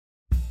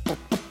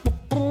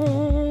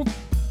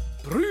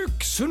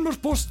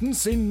Sunnmørsposten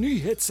sin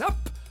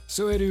nyhetsapp,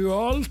 så du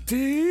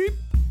alltid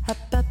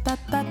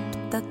Oppdatert.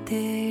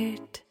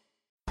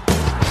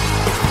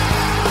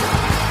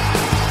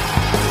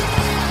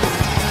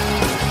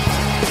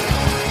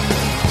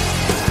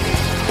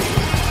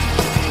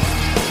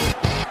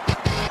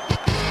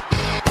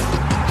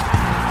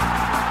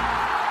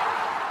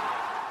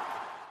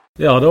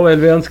 Ja, da vil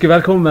vi ønske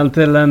velkommen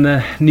til en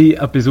ny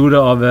episode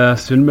av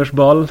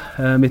Sunnmørsball.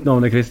 Mitt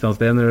navn er Kristian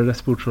Stenerud,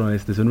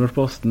 sportsjournalist i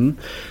Sunnmørsposten.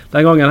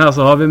 Den gangen her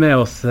så har vi med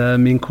oss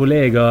min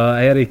kollega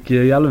Eirik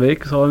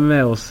Gjelvik, så har vi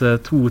med oss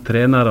to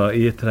trenere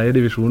i 3.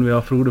 divisjon. Vi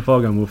har Frode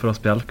Fagermo fra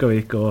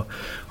Spjelkavik og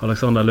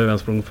Alexander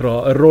Løvensprung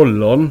fra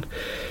Rollon.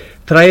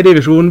 3.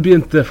 divisjon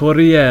begynte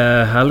forrige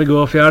helg,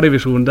 og 4.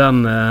 divisjon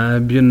den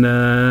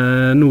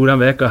begynner nå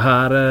den veka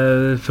her.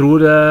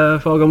 Frode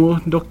Fagermo,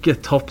 dere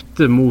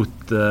tappte mot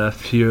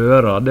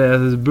Fjøra.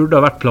 Det burde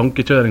ha vært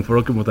plankekjøring for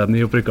dere mot et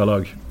nyopprykket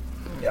lag.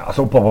 Ja,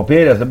 så på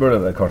papiret så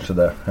burde det kanskje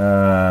det.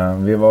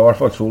 Vi var i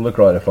hvert fall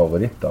soleklare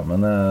favoritter, men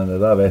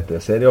det der vet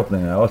jeg.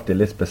 Serieåpningen er alltid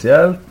litt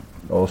spesiell,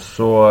 og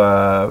så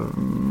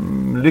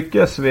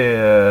lykkes vi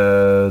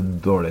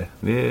dårlig.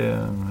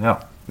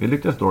 Vi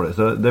lyktes dårlig,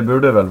 så det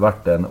burde vel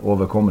vært en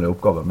overkommelig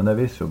oppgave, men det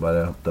viser jo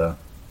bare at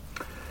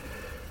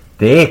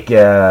det er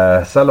ikke,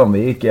 selv om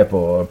vi ikke er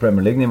på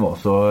Premier League-nivå,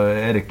 så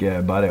er det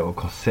ikke bare å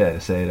inkassere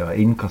seire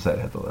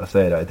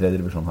i 3.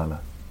 divisjon heller.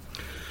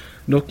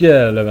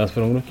 Dere,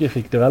 Løvensprung, dere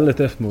fikk det veldig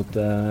tøft mot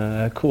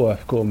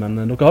KFK, men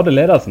dere hadde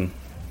ledelsen.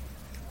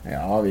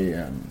 Ja, vi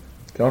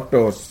klarte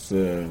oss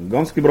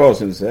ganske bra,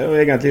 synes jeg, og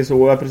egentlig så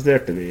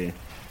overpresterte vi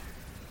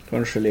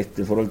kanskje litt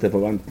i forhold til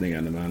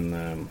forventningene, men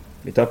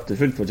vi tappte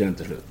fullt fortjent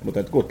til slutt mot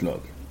et godt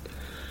lag.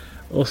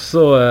 Og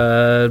så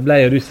ble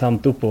jo du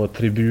sendt opp på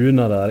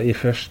tribuner der i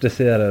første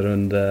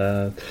serierunde.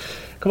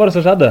 Hva var det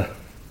som skjedde?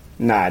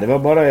 Nei, det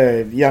var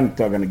bare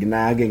gjentagende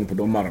gnaging på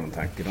dommeren,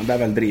 tenker jeg. Han ble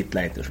vel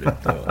dritlei til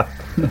slutt.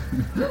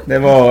 Det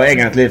var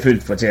egentlig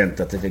fullt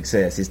fortjent at jeg fikk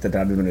se siste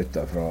 30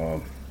 minutter fra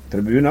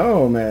tribuner,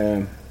 og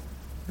med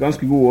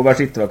ganske god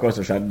oversikt over hva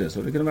som skjedde.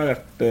 Så det kunne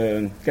vært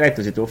greit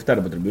å sitte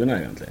oftere på tribuner,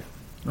 egentlig.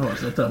 Nå har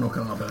jeg sett det noen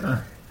ganger før,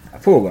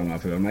 Få ganger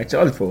før, men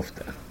ikke alt for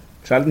ofte.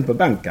 Sjelden på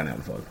benken i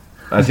alle fall.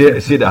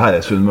 Jeg sier det her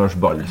er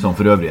Sunnmørsball, som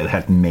for øvrig er et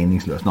helt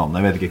meningsløst navn.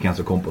 Jeg vet ikke hvem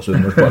som kom på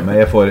Sunnmørsball, men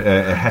jeg får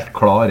helt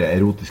klare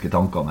erotiske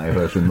tanker når jeg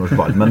hører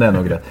Sunnmørsball, men det er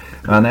noe greit.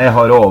 Men jeg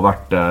har også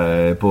vært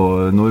på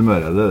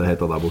Nordmøre, det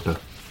heter der borte.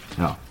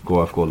 Ja,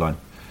 KFK-land.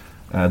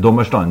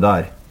 Dommerstand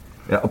der.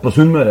 Ja, på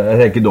Sunnmøre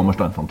er ikke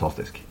dommerstand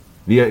fantastisk.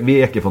 Vi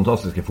er ikke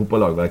fantastiske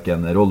fotballag,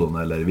 hverken Rollon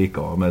eller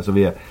Vika, men så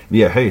vi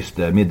er høyst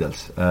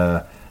middels.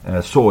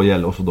 Så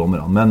gjelder også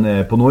dommerne.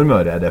 Men på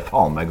Nordmøre er det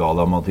faen meg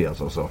gale, Mathias.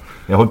 Altså.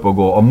 Jeg holdt på å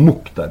gå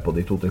amok der på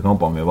de 2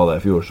 kampene vi var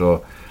der i fjor,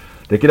 så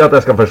det er ikke det at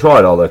jeg skal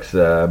forsvare Alex,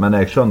 men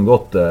jeg skjønner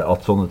godt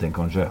at sånne ting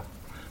kan skje.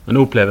 Men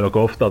opplever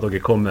dere ofte at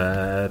dere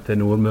kommer til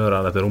Nordmøre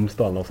eller til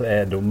Romsdalen, og så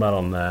er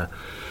dommerne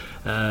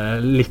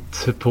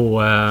litt på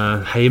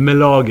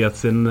heimelaget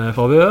sin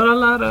favør,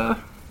 eller?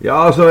 Ja,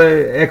 altså,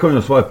 jeg kan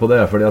jo svare på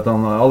det, fordi at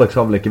Alex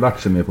har vel ikke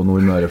vært så mye på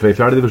Nordmøre, for i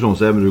 4. divisjon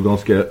så er vi jo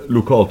ganske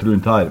lokalt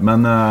rundt her,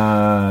 men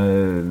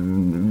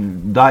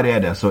der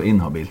er det så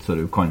inhabilt så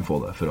du kan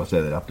få det, for å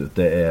se det rett ut.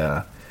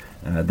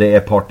 Det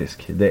er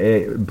partisk. Det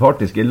er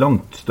partisk i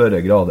langt større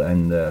grad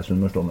enn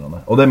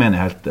Sunnmørsdommerne, og det mener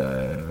jeg helt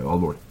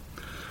alvorlig.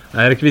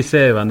 Erik, vi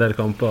ser jo en del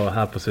kamper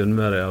her på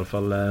Sunnmøre i alle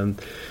fall.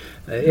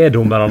 Er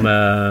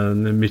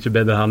dommerne mye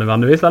bedre her enn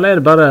vanligvis, eller er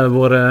det bare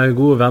våre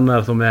gode venner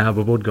som er her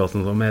på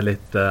podcasten som er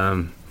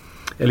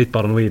litt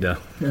paranoide?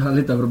 Ja,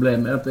 litt av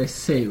problemet er at jeg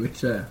ser jo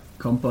ikke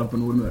kamper på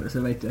Nordmøre, så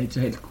jeg vet jo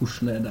ikke helt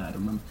hvordan det er der.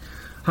 Men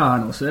her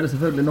nå så er det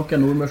selvfølgelig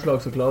noen nordmørslag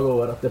som klager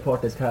over at det er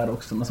partisk her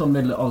også, men sånn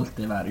vil det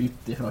alltid være ut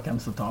ifra hvem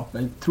som taper.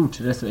 Jeg tror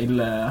ikke det er så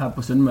ille her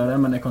på Sunnmøre,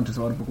 men jeg kan ikke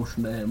svare på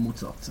hvordan det er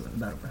motsatt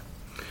der oppe.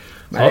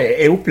 Men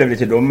jeg opplevde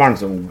ikke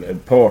dommeren som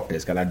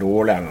partisk eller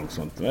dårlig eller noe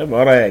sånt. Jeg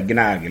bare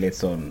gnager litt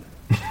sånn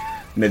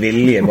med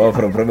vilje, bare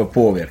for å prøve å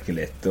påvirke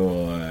litt.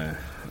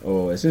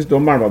 Og jeg synes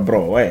dommeren var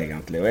bra,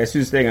 egentlig. Og jeg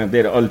synes egentlig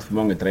det er alt for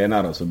mange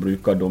trenere som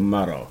bruker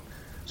dommere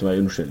som en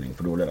unnskyldning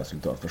for dårlig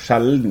resultat. For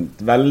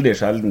veldig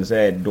sjelden så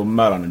er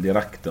dommerne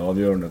direkte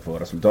avgjørende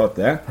for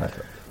resultatet.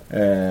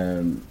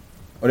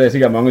 Og det er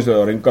sikkert mange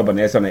som rynker på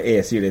nesen når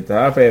jeg sier dette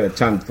her, for jeg er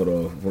kjent for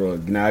å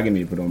gnage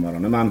mye på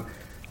dommerne. Men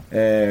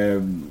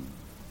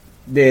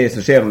det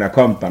som skjer under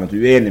kampen, at du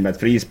er enig med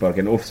et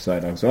frispark, en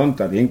offside og sånt,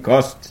 et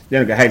innkast, det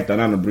er noe helt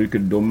annet enn å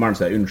bruke dommeren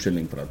som en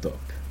unnskyldning for et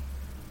tap.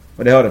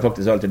 Og det har det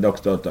faktisk alltid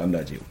dags dato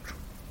enda ikke gjort.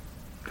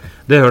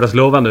 Det høres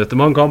lovende ut.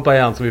 Mange kamper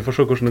igjen, så vi får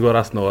se hvordan det går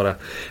resten av året.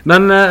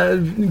 Men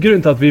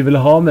grunnen til at vi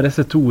ville ha med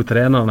disse to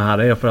trenerne her,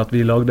 er for at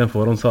vi lagde en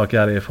forhåndssak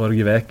her i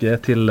forrige veke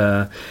til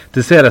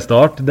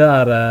seriestart,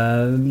 der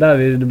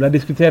det ble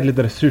diskutert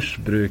litt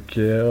ressursbruk.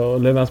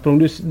 Og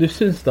Løvensprung, du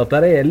synes at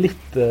det er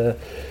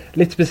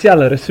litt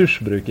spesielle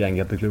ressursbruk i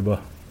enkelte klubber?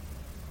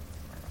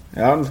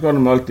 Ja, nå skal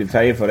de alltid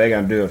feie for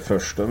egen dør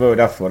først, og det var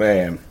jo derfor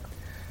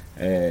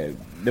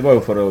det var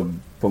jo for å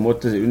på en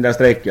måte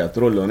understreke at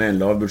Rollon er en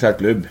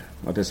lavbudsjettklubb,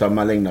 at det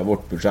sammenligner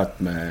vårt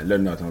budsjett med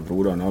lønna til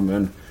Frode og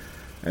Amund.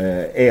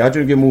 Jeg har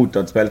ikke noe imot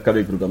at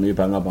Spjelkavik bruker mye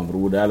penger på en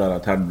Frode, eller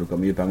at Herd bruker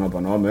mye penger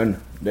på en Amund.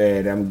 Det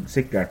er de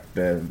sikkert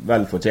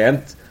vel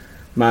fortjent,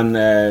 men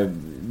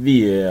vi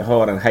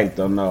har en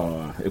helt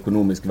annen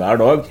økonomisk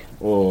hverdag,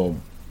 og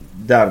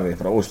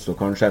derifra også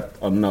kanskje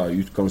et annet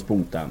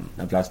utgangspunkt enn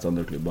de fleste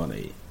andre klubbene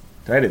i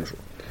 3.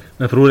 divisjon.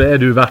 Men Frode, er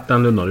du verdt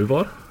den lønna du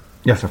får?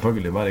 Ja,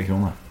 selvfølgelig, hver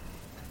krone.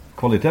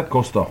 Kvalitet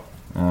koster.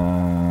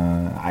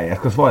 Nei, jeg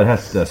skal svare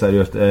helt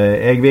seriøst.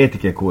 Jeg vet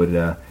ikke hvor...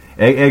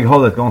 Jeg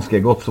hadde et ganske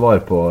godt svar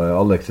på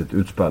Alex sitt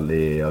utspill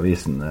i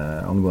avisen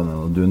angående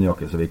en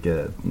dunjakke, så vi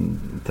ikke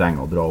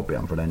trenger å dra opp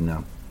igjen, for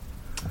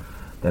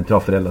den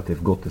traff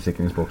relativt godt i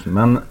sikringsboksen.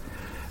 Men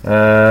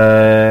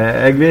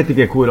jeg vet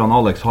ikke hvor han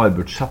Alex har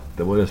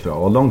budsjettet vårt fra,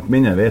 og langt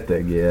mindre vet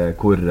jeg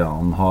hvor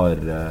han har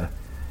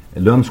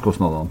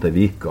lønnskostnadene til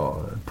Vika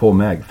på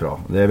meg fra.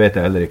 Det vet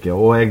jeg heller ikke,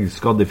 og jeg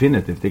skal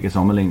definitivt ikke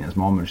sammenlignes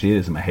med Amund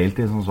Shiri, som er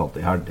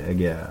heltidsansatt i Herd.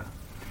 Jeg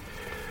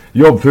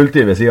jobb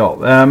fulltid ved siden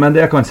av. Men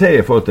det jeg kan si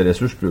i forhold til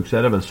ressursbruk, så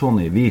er det vel sånn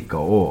i Vika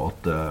også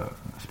at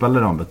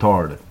spillerne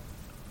betaler,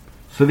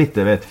 så vidt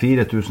jeg vet,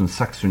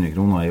 4.600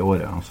 kroner i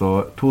året.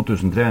 Altså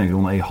 2.300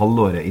 kroner i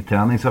halvåret i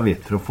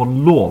treningsavgift for å få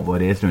lov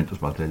å reise rundt og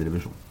spille 3.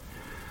 divisjon.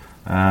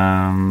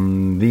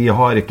 Vi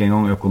har ikke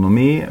engang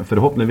økonomi.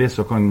 Forhåpentligvis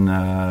så kan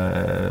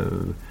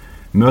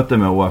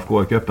møte med OFK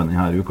i cupen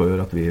denne uka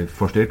gjøre at vi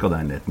får styrket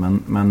den litt.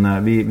 Men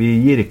vi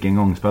gir ikke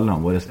engang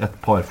spillerne våre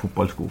et par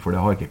fotballsko, for det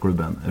har ikke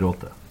klubben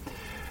råd til.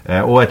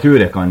 Og jeg tror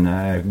jeg kan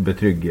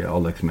betrygge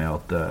Alex med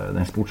at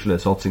den sportslige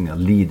satsingen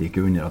lider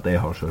ikke under at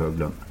jeg har så høy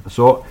lønn.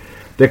 Så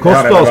det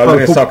koster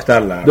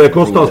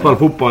å spille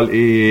fotball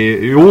i...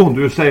 Jo,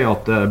 du sier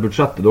at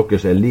budsjettet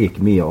deres er lik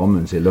Mia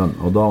Amunds i lønn,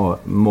 og da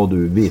må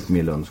du vite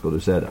min lønn, skal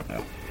du se det.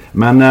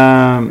 Men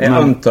jeg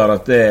antar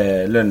at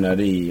det lønner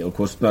de og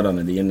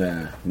kostnadene dine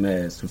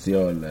med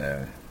sosiale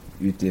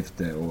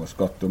utgifter og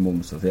skatt og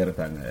moms og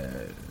feriepenger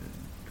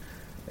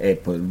er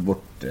på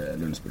vårt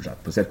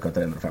lønnsbudsjett på ca.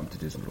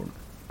 350 000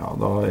 kroner. Ja,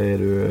 da er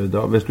du,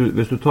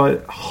 hvis du tar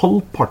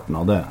halvparten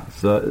av det,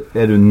 så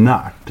er du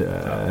nært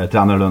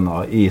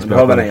trenerlønna i Spjelkavik. Du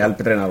har vel en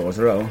hjelpetrener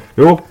også, da?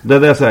 Jo, det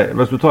er det jeg sier.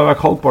 Hvis du tar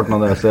vekk halvparten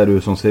av det, så er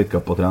du sånn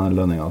cirka på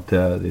trenerlønninga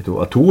til de to.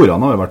 Tore,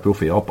 han har jo vært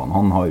proff i Japan,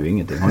 han har jo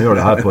ingenting. Han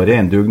gjør det her på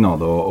ren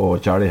dugnad og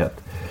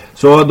kjærlighet.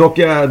 Så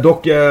dere...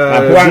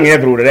 Men poenget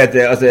er, Frode,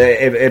 det er at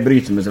jeg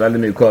bryter meg så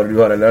veldig mye hva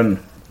du har i lønn.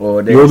 Jo,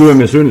 du er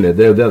misunnelig,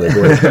 det er jo det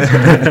går i.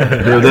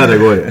 Det er jo det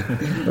går i.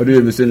 Og du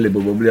er misunnelig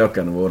på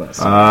boblejakkene våre?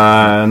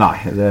 Nei,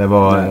 det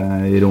var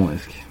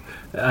ironisk.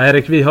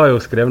 Eirik, vi har jo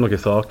skrevet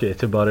noen saker,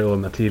 ikke bare i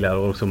år, men tidligere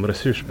år, som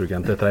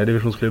ressursbruken til 3.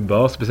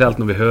 divisjonsklubber, spesielt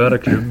når vi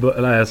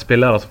hører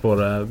spillere som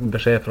får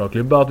beskjed fra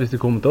klubber at hvis du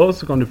kommer til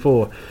oss, så kan du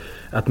få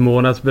et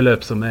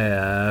månedsbeløp som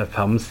er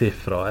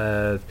 5-sifra.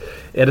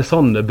 Er det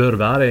sånn det bør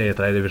være i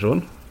 3.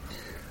 divisjon?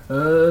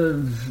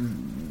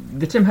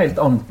 Det kommer helt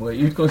an på.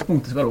 I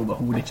utgangspunktet skal det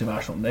overhodet ikke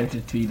være sånn. Det er jo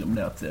ikke tvil om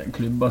det at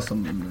klubber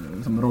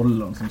som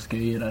Rolland, som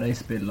Skøyre, de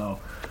spiller,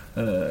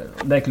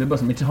 de klubber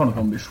som ikke har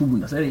noen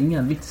ambisjoner, så er det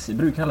ingen vits i.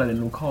 Bruk heller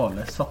den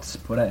lokale sats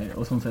på det,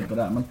 og sånn sett på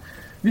det. Men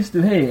hvis du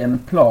har en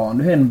plan,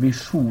 du har en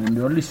visjon,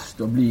 du har lyst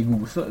til å bli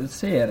god, så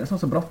ser det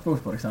sånn som Brattvåg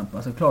for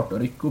eksempel, som klart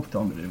å rykke opp til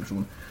 2.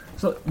 divisjon.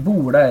 Så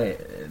bor de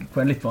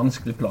på en litt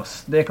vanskelig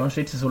plass. Det er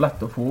kanskje ikke så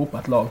lett å få opp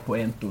et lag på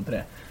 1, 2,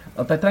 3.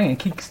 At de trenger en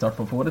kickstart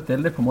for å få det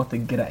til, det er på en måte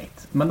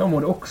greit. Men da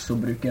må du også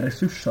bruke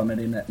ressursene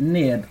dine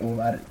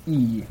nedover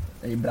i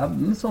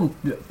bredden, sånn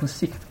at du på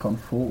sikt kan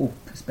få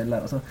opp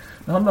spillere. Så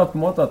det handler på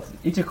en måte at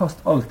ikke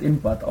kast alt inn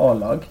på et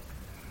A-lag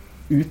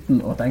uten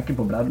å tenke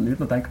på bredden,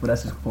 uten å tenke på det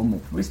som skal komme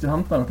opp. Hvis du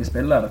henter noen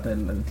spillere til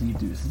 10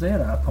 000, så er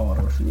det et par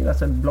år, så gir det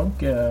seg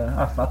blanke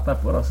F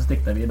etterpå, da, så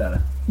stikker de videre.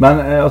 Men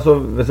altså,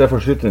 hvis jeg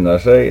får skyte inn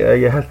der, så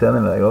jeg er helt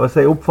enig med deg. Og hvis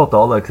jeg oppfatter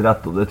Alex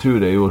rett, og det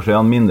tror jeg jo, så er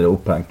han mindre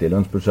opphengt i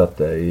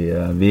lønnsbudsjettet i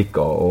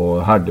Vika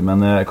og Herd,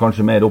 men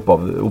kanskje mer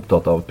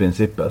opptatt av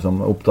prinsippet,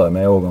 som opptar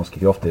meg også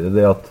ganske kraftig.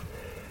 Det er at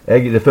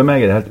for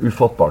meg er det helt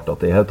ufattbart at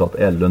det i hele tatt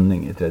er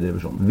lønning i 3.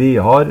 divisjon. Vi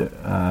har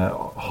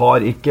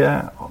ikke,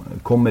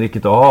 kommer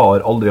ikke til å ha,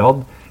 har aldri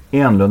hatt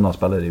en lønnet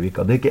spiller i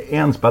Vika. Det er ikke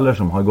en spiller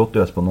som har gått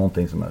løs på noen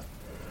ting som helst.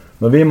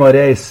 Når vi må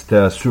reise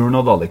til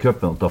Surnadal i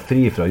cupen og ta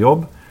fri fra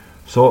jobb,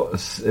 så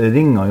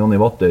ringer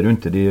Jonny Watte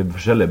rundt til de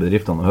forskjellige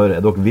bedriftene og hører,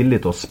 er dere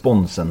villige til å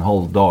sponse en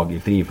halv dag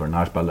i fri for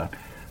denne spilleren?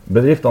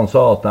 Bedriftene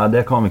sa at nei,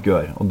 det kan vi ikke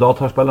gjøre. Og da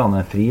tar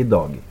spillerne en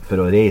fridag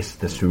for å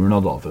reise til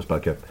Surnadal for å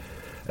spille cup.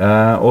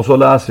 Og så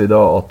leser vi da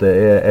at det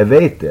er, jeg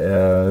vet det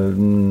er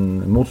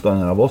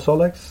motstandere av oss,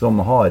 Alex, som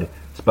har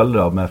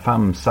spillere med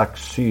 5,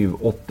 6, 7,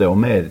 8 og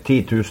mer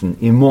 10 000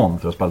 i måneden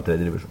for å spille 3.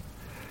 divisjon.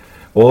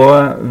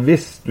 Og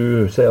hvis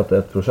du sier at det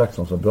er et prosjekt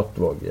som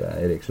Brattvåg,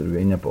 Erik, som du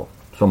er inne på,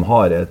 som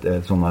har et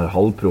sånn her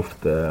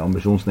halvproft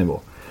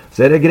ambisjonsnivå,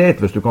 så er det greit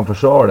hvis du kan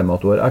forsvare det med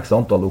at du har x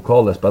antall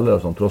lokale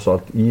spillere som tross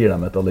alt gir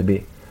dem et alibi.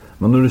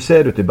 Men når du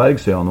ser ut i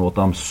Bergsøya nå at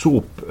de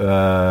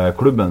soper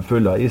klubben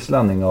full av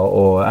islendinger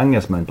og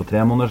engelskmenn på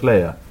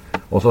 3-månedersleie,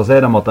 og så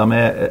ser de at de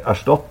er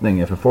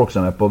erstatninger for folk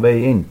som er på vei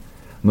inn.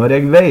 Når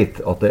jeg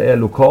vet at det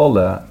er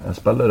lokale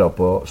spillere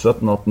på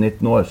 17, 18,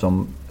 19 år som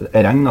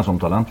er regnet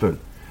som talentfull,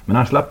 Men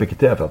de slipper ikke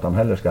til for at de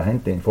heller skal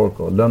hente inn folk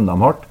og lønne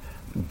dem hardt.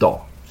 Da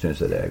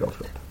synes jeg det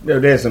galskap. Det er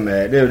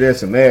jo det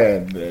som er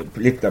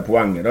litt av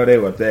poenget da. Det er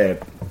jo at det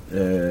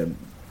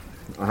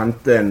å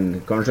hente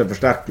kanskje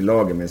forsterke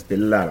laget med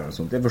spillere og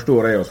sånt. Det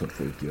forstår jeg også at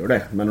folk gjør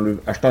det. Men når du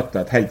erstatter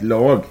et helt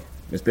lag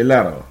med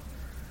spillere,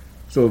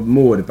 så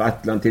må du på et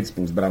eller annet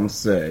tidspunkt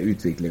bremse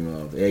utviklingen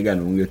av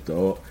egen unggutter.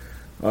 Og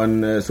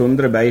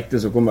Sondre Beite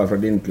som kommer fra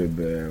din klubb,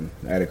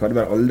 Erik, hadde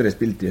vel aldri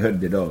spilt i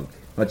Hødd i dag.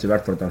 Det har ikke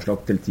vært for at han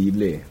slapp til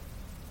tidlig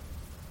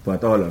på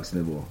et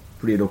A-lagsnivå.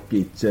 Fordi dere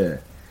ikke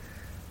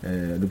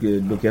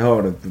dere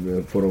har det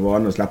for å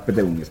vane å slippe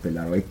til unge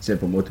spillere, og ikke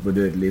på en måte på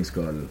død liv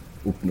skal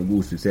oppnå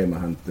god suksess med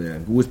å hente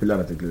gode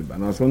spillere til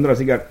klubben. Sondre har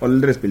sikkert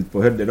aldri spilt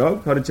på Hødd i dag,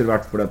 hadde ikke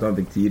vært fordi han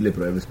fikk tidlig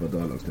prøves på et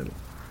A-lagsnivå.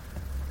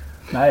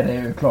 Nei, det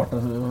er jo klart,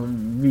 altså,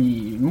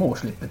 vi må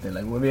slippe til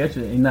det. Vi er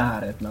ikke i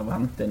nærheten av å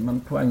hente inn, men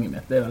poenget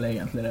mitt er vel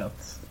egentlig det at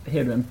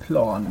har du en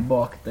plan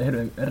bak det, har du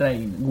en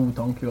ren, god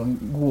tanke, og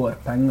går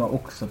penger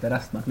også til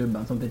resten av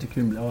klubben, sånn at det ikke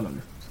kun blir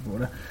A-laget som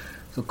får det,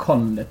 så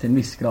kan det til en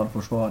viss grad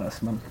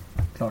forsvares, men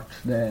klart,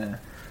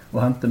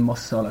 å hente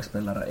masse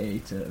A-lagsspillere er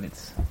ikke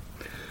vits.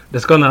 Det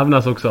skal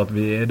nevnes også at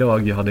vi i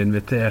dag hadde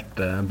invitert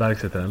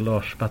Bergsøy-treneren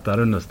Lars Petter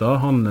Runnestad.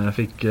 Han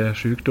fikk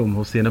sykdom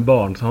hos sine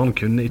barn, så han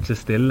kunne ikke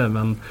stille,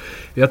 men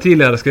vi har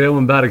tidligere skrevet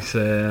om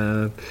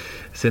Bergsøy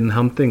sin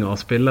henting av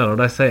spillere, og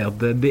de sier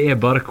at det er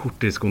bare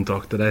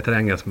korttidskontrakter de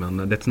trenger,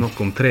 men det er snakk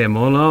om 3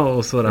 måneder,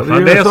 og så er det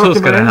ferdig, og så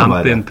skal de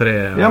hente inn 3.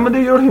 Ja, men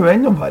det gjør det jo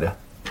enda verre.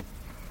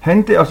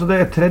 Altså det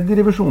er 3.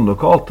 divisjon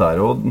lokalt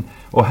her,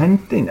 og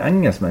hente inn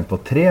engelskmenn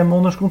på 3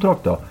 måneders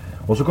kontrakter.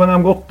 Og så kan de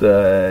godt,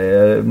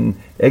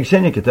 jeg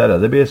kjenner ikke til det,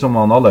 det blir som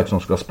han Alex som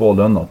skal spå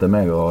lønna til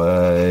meg og,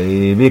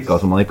 i Vika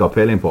som han ikke har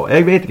peiling på.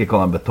 Jeg vet ikke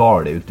hva de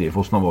betaler ute i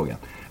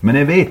Fosnavågen, men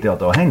jeg vet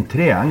at å hente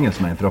 3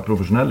 engelskmenn fra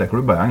profesjonelle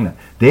klubber i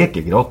England, det er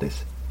ikke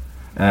gratis.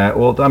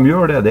 Og at de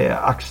gjør det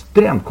er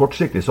ekstremt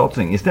kortsiktig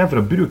satsing, i stedet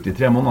for å bruke de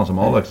 3 månedene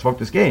som Alex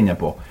faktisk er inne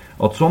på,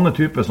 at sånne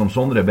typer som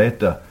Sondre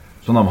Beite,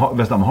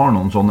 hvis de har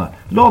noen sånne,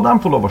 la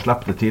dem få lov å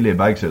slippe det tidlig i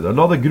Bergsøy,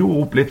 la det gro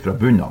opp litt fra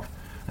bunnen av.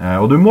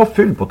 Og du må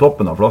fylle på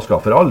toppen av flaska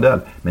for all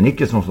del, men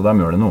ikke sånn som de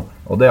gjør det nå.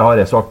 Og det har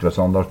jeg sagt hvis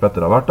Lars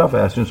Petter har vært der, for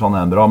jeg synes han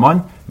er en bra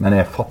mann, men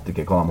jeg fatter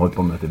ikke hva de holder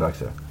på med til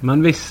Bergsøy.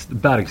 Men hvis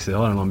Bergsøy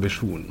har en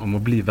ambisjon om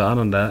å bli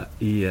værende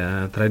i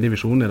 3.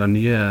 divisjon i det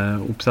nye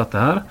oppsettet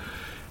her,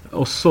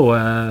 og så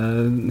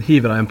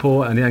hiver de på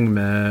en gjeng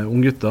med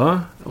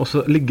unggutter, og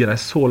så ligger de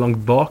så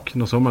langt bak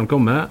når sommeren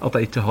kommer, at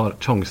de ikke har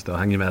sjans til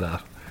å henge med der.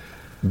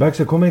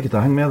 Bergsøy kommer ikke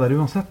til å henge med der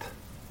uansett.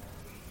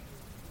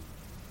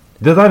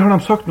 Det der har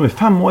de sagt nå i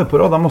 5 år på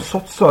rad. De har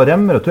satset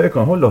remmer og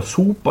tøykan holde og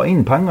sopa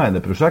inn penger i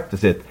det prosjektet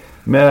sitt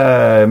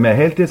med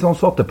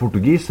heltidsansatte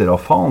portugisere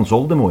og faens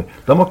oldemor.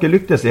 De har ikke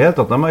lyktes i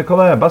helt tatt. De har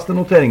hva det beste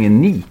notering i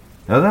 9.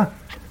 Er det?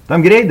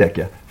 De greier det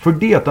ikke,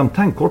 fordi at de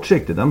tenker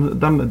kortsiktig.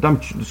 De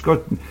skal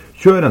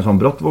kjøre en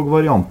sånn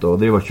Brattvåg-variant og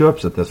drive og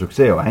kjøpe seg til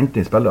suksess og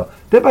hente inn spillere.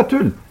 Det er bare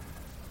tull.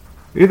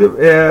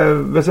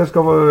 Hvis jeg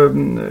skal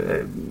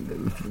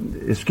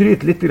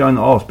skryte litt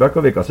av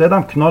Sprekkavika, så er de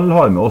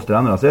knallhard med oss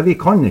trenere. Så vi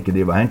kan ikke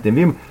drive og hente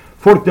inn.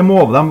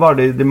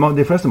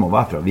 De fleste må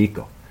være fra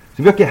Vika.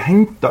 Så vi har ikke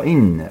hentet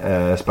inn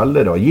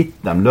spillere og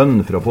gitt dem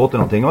lønn for å få til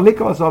noe. Og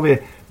likevel så har vi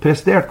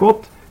prestert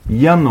godt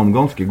gjennom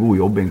ganske god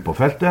jobbing på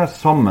feltet,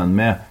 sammen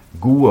med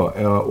gode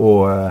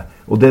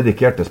og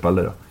dedikerte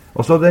spillere.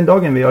 Og så den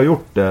dagen vi har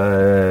gjort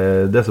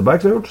det som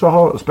Bergsøy har gjort, så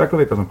har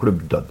Sprekkavika som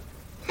klubb dødd.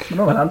 Men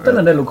nå har vi hentet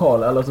en del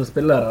lokale, eller så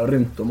spillere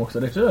rundt om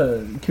også. Det er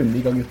ikke kun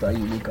Vika-gutter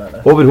i Vika,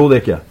 eller? Overhodet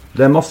ikke.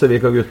 Det er masse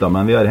Vika-gutter,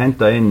 men vi har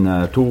hentet inn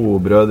 2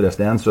 brødre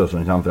Stensø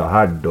som kommer fra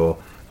Herd,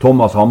 og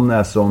Thomas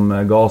Hamnes som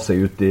ga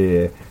seg ut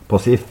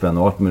på Siffen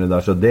og alt mulig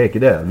der, så det er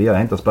ikke det. Vi har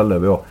hentet spillere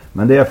vi også.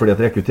 Men det er fordi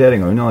at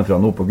rekrutteringen unnanfra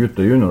nå på gutt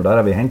og junior,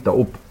 der har vi hentet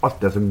opp alt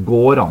det som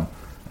går an.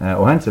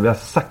 Og hentet vi har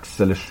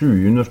 6 eller 7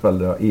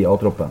 juniorspillere i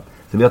A-troppen.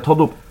 Så vi har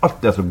tatt opp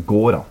alt det som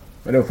går an.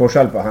 Men det er jo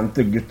forskjell på å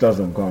hente gutter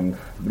som kan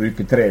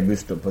bruke 3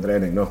 busstopp på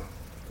trening da,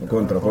 og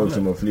kontra folk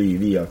som må fly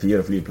via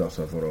 4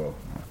 flyplasser for å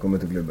komme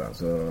til klubben.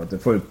 Så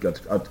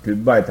at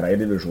klubber i 3.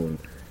 divisjon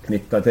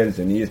knytter til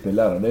seg nye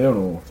spillere, det gjør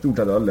noe stort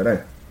sett alle det.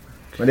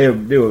 Men det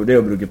er jo det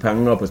å bruke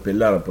penger på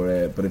spillere på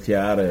det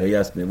 4.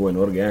 høyeste nivået i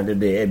Norge, det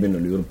er det jeg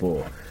begynner å lure på.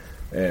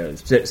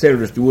 Ser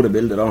du det store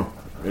bildet da?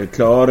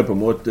 Klarer på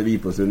en måte vi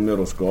på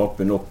Sunnmøre å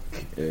skape nok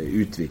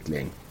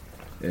utvikling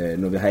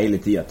når vi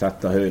hele tiden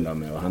tetter høyler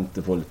med å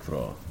hente folk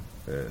fra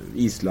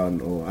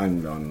Island og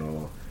England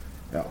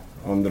og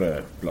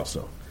andre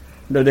plasser.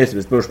 Det er det som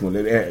er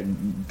spørsmålet.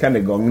 Kan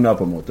det gagne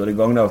på en måte? Og det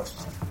gagner,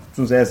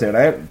 som jeg ser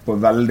det, på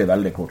veldig,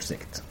 veldig kort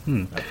sikt.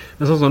 Men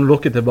sånn som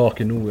dere er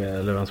tilbake nå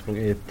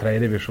i 3.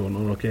 divisjon,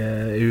 og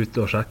dere er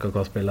ute og sjekker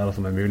hva spillere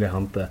som er mulig å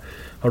hente,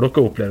 har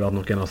dere opplevd at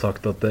noen har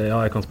sagt at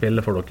ja, jeg kan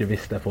spille for dere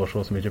hvis jeg får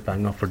så mye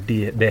penger, fordi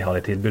det har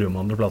jeg tilbud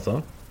om andre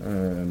plasser?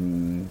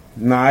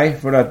 Nei,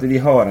 for at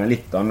vi har en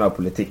litt annen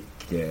politikk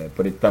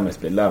på dette med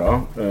spillere.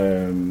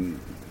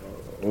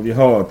 Og vi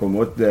har på en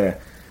måte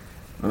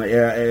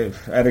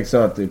Erik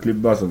sa at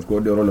klubber som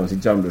skådde i Rollons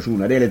ikke har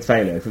ambisjoner. Det litt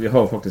feil, for vi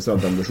har faktisk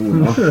hatt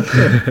ambisjoner.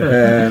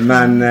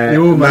 men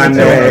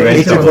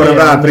ikke for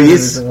enhver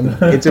pris.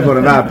 Ikke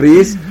for enhver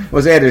pris. Og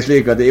så det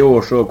slik at i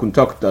år så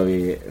kontakter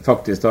vi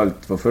faktisk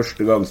alt for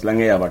første gang så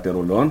lenge jeg har vært i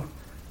Rollon,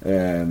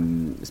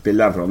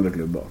 spillere fra andre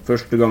klubber.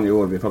 Første gang i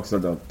år vi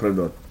faktisk har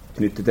prøvd å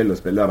knytte til oss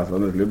spillere fra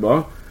andre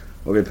klubber.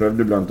 Og vi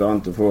prøvde blant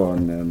annet å få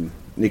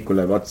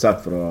Nikolai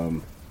Vatseth fra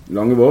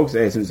Langevåg, så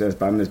jeg synes det en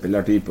spennende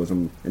spillertype,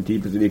 en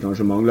type som vi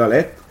kanskje mangler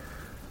litt.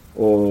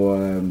 Og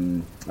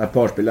et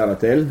par spillere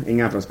til,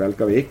 ingen fra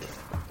Spjelkavik.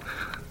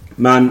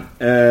 Men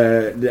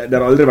det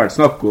har aldri vært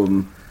snakk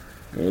om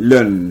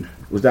lønn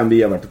hos dem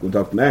vi har vært i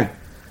kontakt med.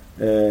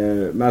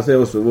 Men så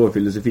også vår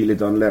filosofi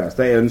litt annerledes.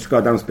 Jeg ønsker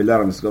at de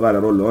spillerne skal være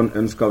i Rollon,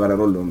 ønsker å være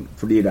i Rollon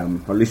fordi de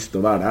har lyst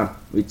til å være der,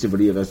 og ikke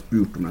fordi vi har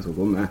spurt om de skal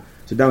komme.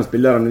 Så de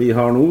spillerne vi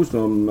har nå,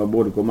 som har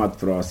både kommet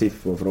fra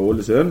SIF og fra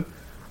Ålesund,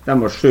 de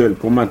har selv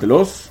kommet til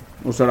oss,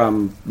 og så har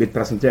de blitt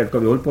presentert hva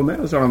vi holder på med,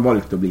 og så har de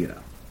valgt å bli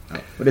der. Ja.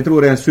 Og det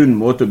tror jeg en sunn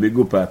måte å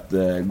bygge opp et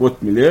godt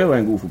miljø og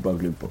en god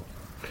fotballklubb på.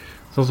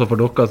 Sånn som for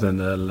dere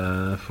sin del,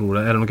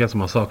 Frode, det noen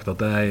som har sagt at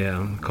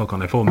hva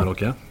kan jeg få med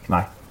dere?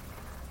 Nei.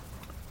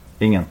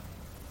 Ingen.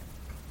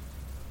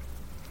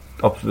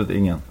 Absolutt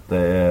ingen.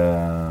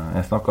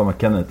 Jeg snakket med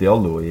Kenneth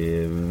Diallo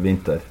i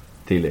vinter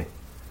tidlig.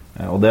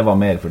 Og det var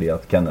mer fordi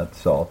at Kenneth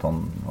sa at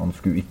han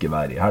skulle ikke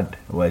være i Herd.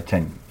 Og jeg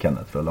kjenner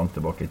Kenneth fra langt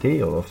tilbake i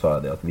tid, og da sa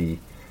jeg det at vi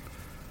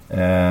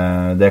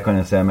det kan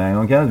jeg se med en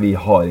gang, Kenneth. Vi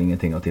har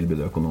ingenting å tilby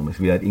økonomisk.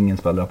 Vi har ingen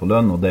spillere på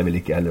lønn, og det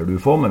vil ikke heller du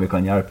få, men vi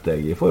kan hjelpe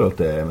deg i forhold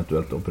til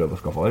eventuelt å prøve å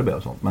skaffe arbeid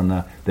og sånt. Men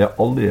det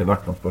har aldri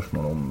vært noen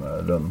spørsmål om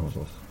lønn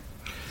hos oss.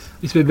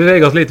 Hvis vi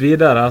beveger oss litt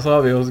videre, så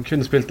har vi jo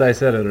kun spilt en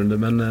serierunde,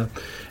 men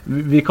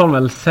vi kan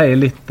vel si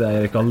litt,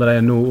 Erik,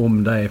 allerede nå om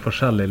de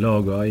forskjellige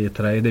lagene i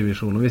 3.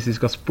 divisjon. Og hvis vi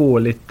skal spå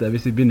litt,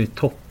 hvis vi begynner i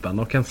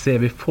toppen, og hvem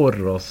ser vi for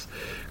oss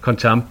kan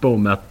kjempe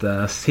om et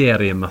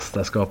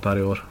seriemesterskap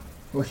her i år?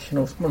 Nå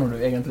spørsmålet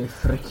du egentlig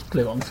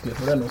fryktelig vanskelig,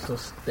 for det noe så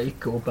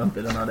steike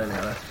åpent i denne delen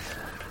her.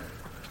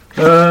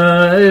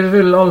 Jeg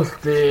vil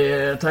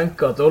alltid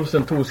tenke at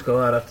Ålesund 2 skal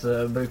være et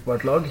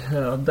brukbart lag,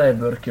 at de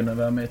bør kunne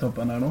være med i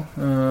toppen her nå.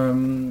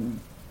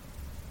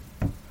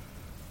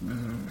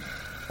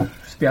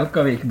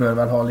 Spjelkavik bør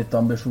vel ha litt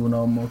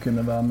ambisjoner om å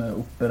kunne være med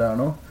oppe der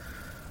nå.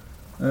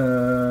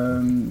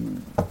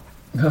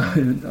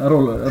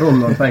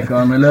 Rollon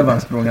peker med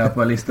Løvensprung her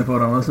på en liste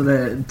foran, så det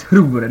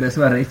tror jeg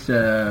dessverre ikke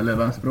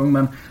Løvensprung,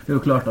 men det er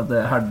jo klart at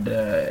Herd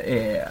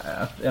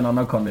en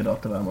annen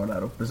kandidat til å være med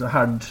der oppe, så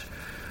Herd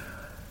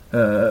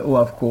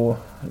OFK,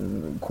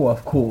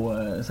 KFK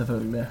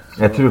selvfølgelig. Så.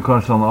 Jeg tror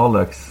kanskje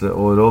Alex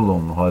og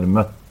Rollon har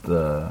møtt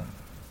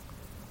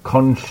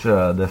kanskje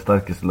det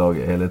sterkeste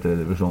laget i hele 3.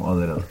 divisjon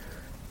allerede.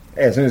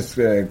 Jeg synes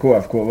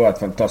KFK var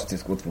et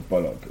fantastisk godt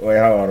fotballag, og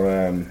jeg har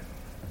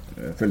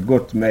følt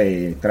godt med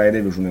i 3.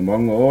 divisjon i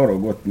mange år,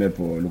 og gått med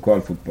på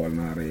lokalfotballen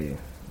her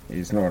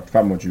i snart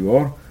 25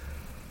 år,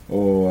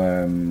 og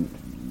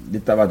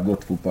dette har vært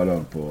godt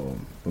fotballag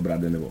på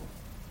breddenivå.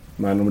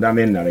 Men om de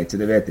vinner ikke,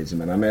 det vet jeg ikke,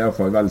 men de i hvert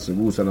fall vel så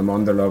gode som de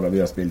andre lagene vi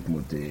har spilt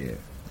mot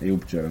i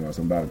oppkjøringer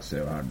som Bergsø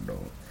og Herd.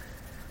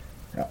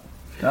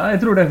 Ja, jeg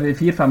tror det er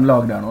 4-5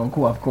 lag der nå.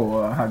 KFK,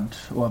 Herd,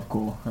 OFK,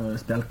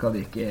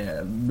 Spjelkavik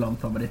blant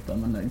favoritter,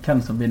 men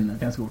hvem som vinner,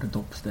 hvem som går til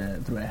topps, det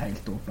tror jeg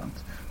helt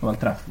åpent. Og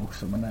vel treff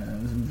også, men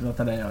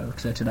etter det jeg har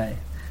gjort, så ikke de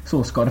så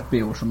skarpe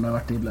i år som det har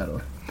vært tidligere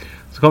år.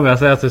 Så kan vi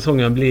si at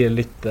sesongen blir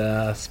litt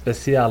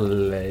spesiell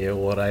i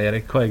år,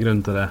 Erik. Hva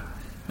grunnen til det?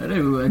 Det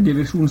jo en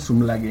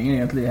divisjonsomlegging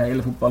egentlig i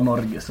hele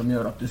fotball-Norge som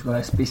gjør at du skal ha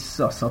en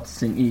spisset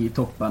satsing i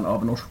toppen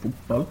av norsk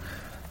fotball.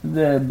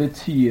 Det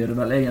betyr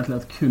vel egentlig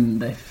at kun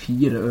de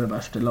 4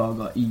 øverste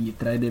lagene i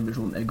 3.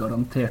 divisjon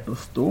garantert å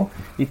stå,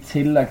 i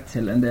tillegg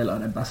til en del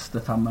av de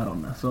beste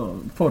femmerne. Så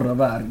for å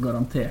være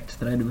garantert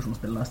 3.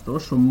 divisjonsspill neste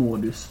år, så må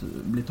du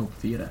bli topp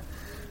 4.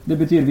 Det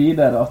betyr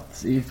videre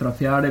at fra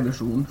 4.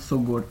 divisjon så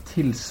går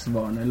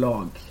tilsvarende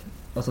lag,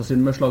 altså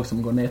Sunnmørslag som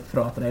går ned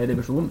fra 3.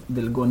 divisjon,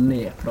 vil gå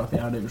ned fra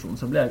 4. divisjon.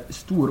 Så det blir en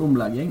stor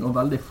omlegging, og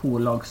veldig få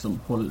lag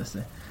som holder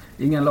seg.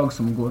 Ingen lag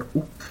som går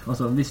opp.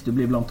 Altså hvis du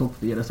blir blant topp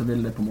 4, så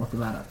vil det på en måte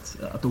være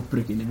et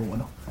opprykk i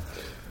nivået da.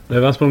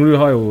 Løvensprung, du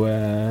har jo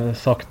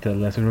sagt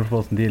til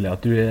Sunnmørsposten tidlig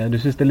at du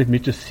synes det er litt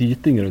mye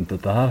syting rundt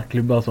dette her.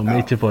 Klubber som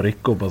ikke får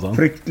rykke opp og sånn.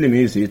 Fryktelig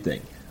mye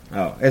syting.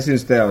 Ja, jeg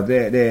synes det at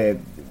det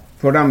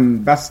for de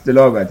beste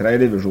lagene i 3.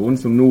 divisjon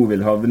som nå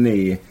vil havne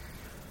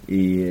i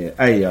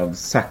en av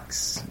 6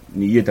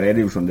 nye 3.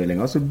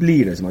 divisjondelinger, så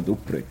blir det som et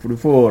opprykk. For du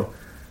får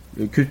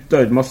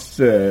kuttet ut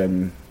masse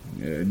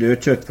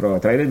dødkjøtt fra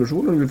 3.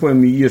 divisjon, og du vil få en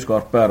mye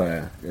skarpere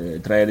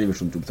 3.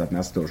 divisjonsoppsett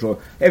neste år. Så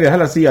jeg vil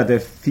heller si at det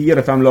er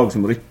 4-5 lag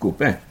som rykker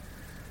opp,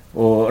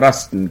 og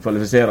resten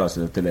kvalifiserer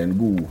seg til en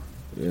god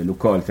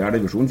lokal 4.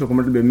 divisjon, så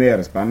kommer det til å bli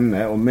mer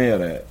spennende og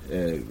mer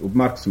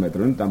oppmerksomhet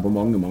rundt enn på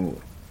mange, mange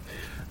år.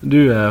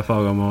 Du,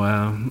 Fagermo,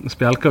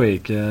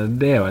 Spjelkavik,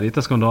 det jo en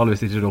liten skandal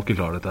hvis ikke dere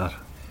klarer dette her.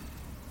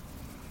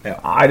 Ja.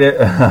 Nei,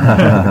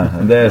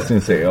 det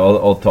synes jeg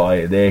å ta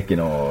i. Det ikke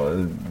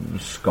noe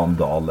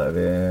skandale.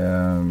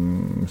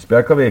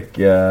 Spjelkavik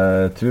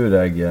tror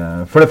jeg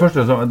for det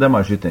første, det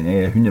må jeg skyte inn.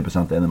 Jeg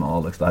 100% enig med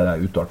Alex. Dette har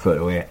jeg uttalt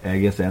før, og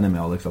jeg så enig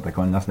med Alex at jeg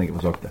kan nesten ikke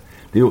få sagt det.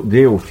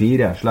 Det jo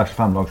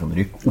 4/5 lag som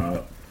rykker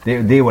opp.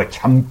 Det jo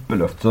et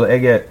kjempeløft, så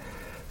jeg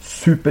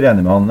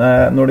superenig med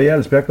han. Når det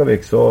gjelder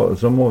Spjelkavik,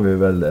 så må vi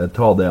vel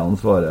ta det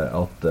ansvaret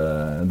at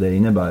det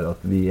innebærer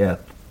at vi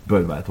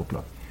bør være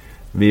topplag.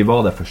 Vi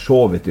var det for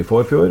så vidt I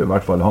forfjor, I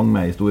hvert fall hang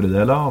med I store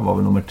deler, var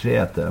vi nummer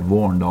 3 til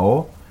våren da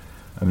også.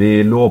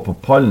 Vi lå på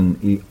pallen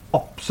I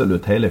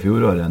absolutt hele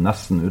fjoråret,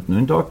 nesten uten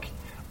unntak,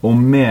 og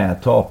med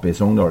tap I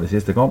Sogndal I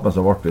siste kampen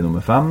så ble vi nummer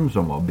 5,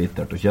 som var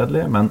bittert og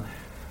kjedelig,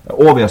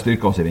 og vi har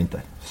styrket oss I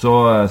vinter. Så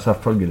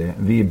selvfølgelig,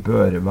 vi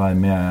bør være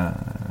med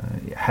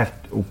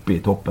helt oppe I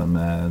toppen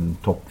med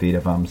topp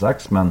 4, 5,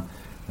 6, men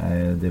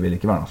det vil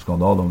ikke være noen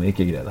skandal om vi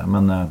ikke greier det,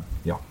 men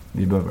ja,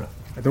 vi bør det.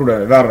 Jeg tror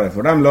det verre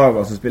for de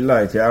lagene som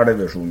spiller I 4.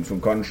 divisjon, som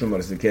kanskje må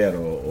risikere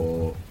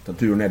å ta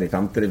tur ned I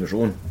 5.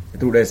 divisjon.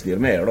 Jeg tror det svir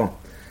mer da.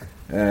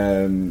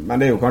 Men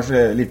det jo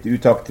kanskje litt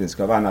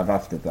utaktisk av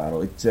NFF dette her,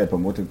 og ikke på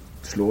en måte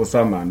slå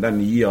sammen den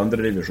nye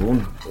 2.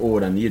 divisjon og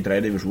den nye 3.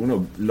 divisjon,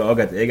 og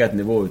lage et eget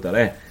nivå ut av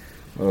det.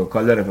 Og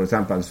kalle det for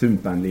eksempel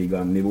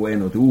Sumpenligaen nivå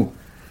 1 og 2.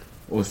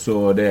 Og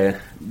så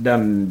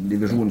den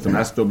divisjonen som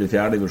neste år blir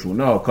 4. divisjon,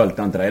 da har kalt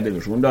den 3.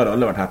 divisjon, da har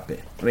alle vært happy.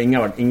 For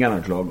ingen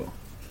har klaget.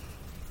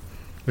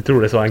 Jeg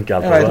tror det så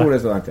enkelt. Ja, jeg tror det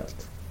så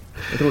enkelt.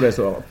 Jeg tror det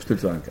så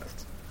absolutt så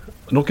enkelt.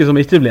 Noe som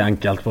ikke blir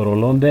enkelt for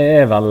Rollon,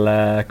 det vel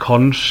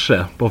kanskje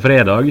på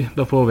fredag.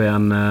 Da får vi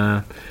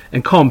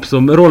en kamp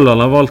som Rollon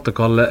har valgt å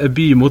kalle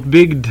by mot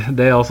bygd.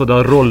 Det altså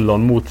da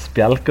Rollon mot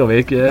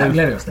Spjelkavik. Jeg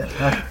gleder oss til.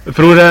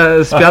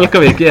 Frode,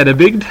 Spjelkavik, det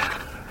bygd?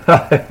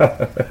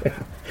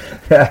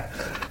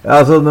 Ja,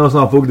 altså noe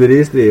sånn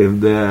fogderistiv,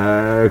 det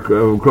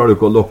klarer du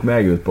ikke å lokke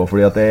meg ut på,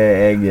 fordi at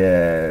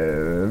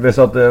hvis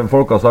at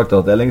folk har sagt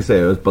at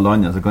Ellingsøy ut på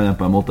landet, så kan jeg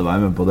på en måte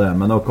være med på det,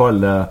 men å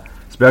kalle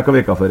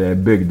Spjelkavika for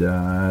en bygd,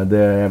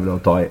 det vel å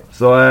ta I.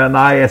 Så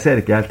nei, jeg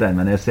ser ikke helt den,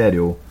 men jeg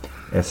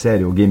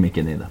ser jo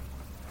gimmicken I det.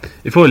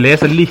 Vi får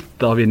lese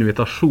litt av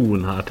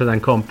invitasjonen her til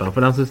den kampen,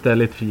 for den synes jeg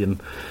litt fin.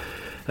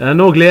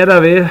 Nå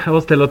gleder vi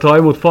oss til å ta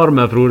imot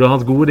farmen, Frode, og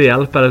hans gode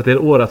hjelpere til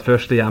årets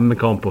første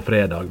hjemmekamp på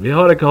fredag. Vi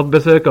har ikke hatt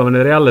besøk av en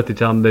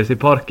reality-kjendis I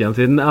parken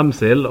siden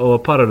Emsil og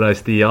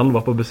Paradise-Stian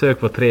var på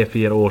besøk for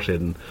 3-4 år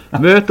siden.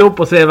 Møte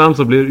opp og se hvem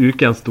som blir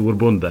ukens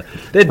storbonde.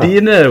 Det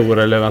dine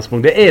ord,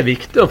 Løvenspunkt. Det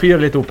viktig å fyre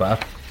litt opp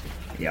her.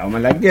 Ja,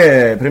 men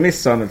legge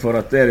premissene for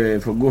at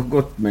det får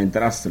godt med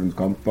interesse rundt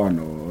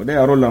kampene, og det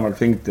har Rollon vært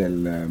flink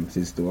til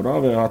siste år.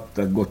 Vi har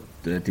hatt et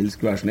godt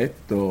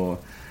tilskuersnitt,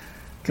 og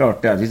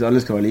klart det at hvis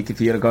alle skal være like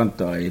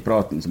firekanter I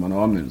praten som han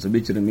Amund, så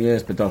blir ikke det mye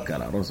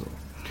spektakel her også.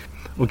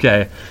 Ok,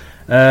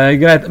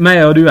 greit. Meg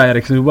og du,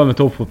 Eirik, som jobber med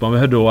toppfotball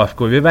med Hødde og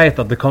AFK, vi vet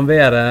at det kan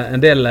være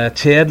en del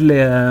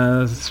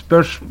kjedelige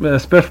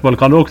spørsmål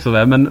kan det også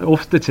være, men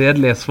ofte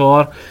kjedelige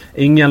svar.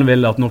 Ingen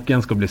vil at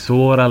noen skal bli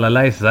såret eller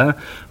lei seg.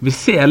 Vi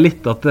ser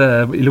litt at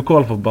I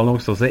lokalfotballen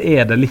også så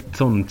det litt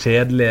sånn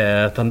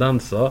kjedelige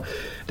tendenser.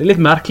 Det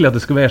litt merkelig at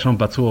det skal være sånn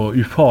på et så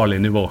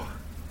ufarlig nivå.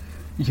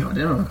 Ja,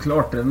 det noe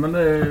klart det, men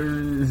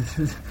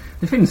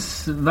det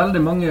finnes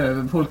veldig mange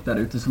folk der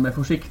ute som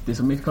forsiktige,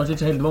 som kanskje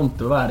ikke helt vant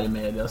til å være I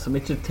media, som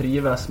ikke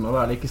trives med å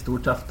være like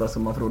storkjefter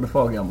som Frode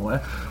Fagermo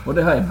og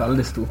det har jeg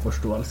veldig stor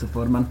forståelse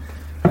for, men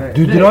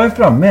du drar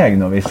fra meg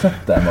når vi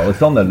setter med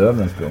Alexander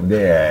Løvenstrøm,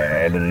 det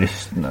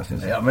rystende,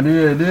 synes jeg. Ja, men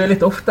du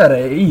litt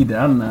oftere I det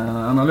enn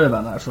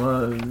Løven her, så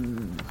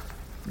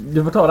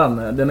du får ta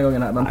den denne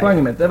gangen her, men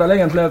poenget mitt vel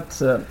egentlig at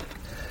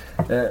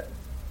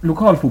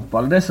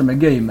lokalfotball, det som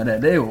gøy med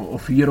det jo å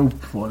fyre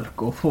opp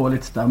folk og få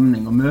litt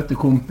stemning og møte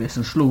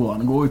kompisen, slå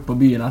han, gå ut på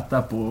byen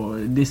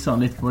etterpå, disse han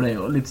litt på det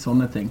og litt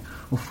sånne ting.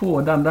 Og få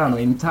den der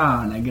noe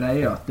interne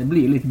greier at det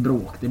blir litt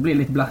bråk, det blir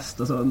litt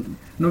blest. Altså,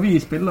 når vi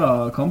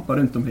spiller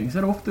kamper rundt omkring, så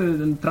det ofte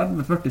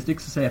 30-40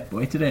 stykker som ser på,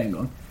 ikke det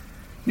engang.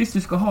 Hvis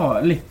du skal ha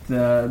litt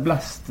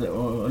blest,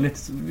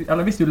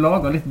 eller hvis du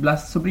lager litt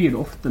blest, så blir det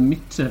ofte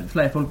mye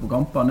flere folk på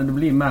kampene, det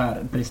blir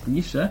mer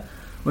prestige.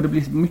 Og det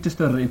blir mye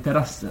større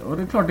interesse. Og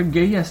det klart det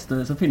gøyeste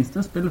som finnes det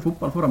å spille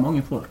fotball foran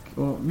mange folk.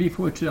 Og vi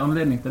får ikke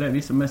anledning til det,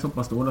 vi som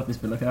såpass dårlige at vi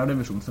spiller 4.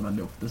 divisjon så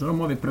veldig ofte. Så da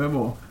må vi prøve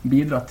å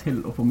bidra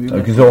til å få mulighet.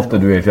 Det ikke så ofte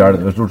du I 4.,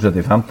 du stort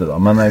sett I 5. da,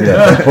 men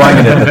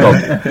poenget ditt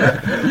tatt.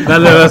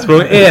 Men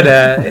Løvensprung,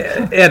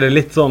 det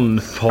litt sånn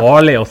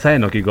farlig å si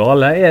noe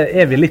gale?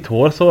 Vi litt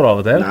hårsår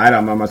av og til? Nei da,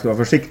 men man skal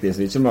være forsiktig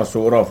så ikke man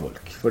sårer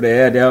folk. For det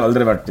har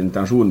aldri vært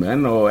intensjonen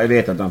min, og jeg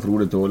vet at han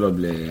Frode tåler å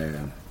bli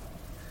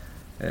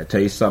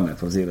tøysa med,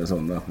 for å si det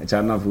sånn da. Jeg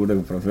kjenner Frode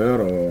fra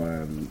før,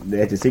 og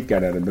det ikke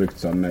sikkert det brukt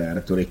samme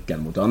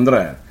retorikken mot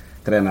andre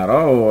trenere,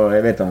 og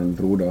jeg vet han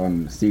Frode, han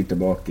sier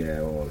tilbake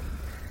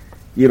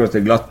og gir oss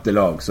til glatte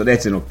lag, så det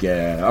ikke noe,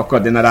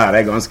 akkurat denne der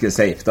ganske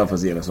safe da, for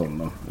å si det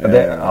sånn da.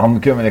 Han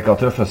kunne vel ikke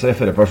ha tøffe,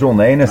 safere person.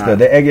 Det eneste,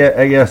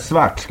 jeg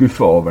svært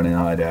skuffet over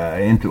denne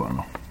her introen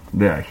da.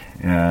 Det er jeg.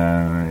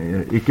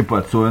 Ikke på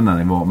et sånne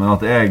nivå, men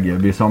at jeg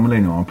blir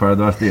sammenlignet med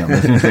Paradise-stigen,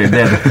 det synes jeg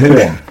det er et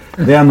hån.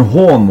 Det er en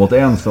hån mot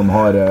en som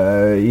har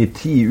i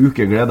 10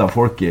 uker gledet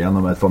folket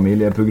gjennom et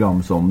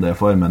familieprogram som det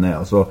Farmen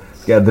er. Så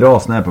skal jeg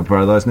dras ned på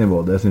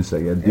Paradise-nivå, det synes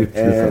jeg dypt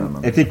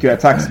skuffende. Jeg fikk jo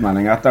en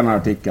tekstmelding etter den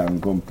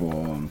artikkelen kom på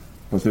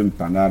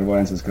Sumpen, der var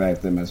en som skrev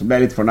til meg, så ble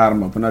jeg litt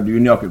fornærmet på den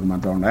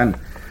dunjakke-kommentaren den.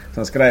 Så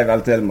han skrev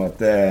vel til meg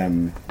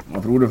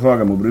at Frode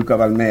Fagermo bruker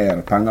vel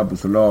mer penger på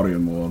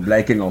solarium og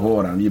bleiking av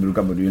håret enn vi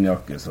bruker på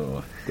dunjakke, så...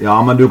 Ja,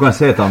 men du kan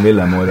se til han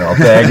Willem Åre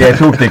at jeg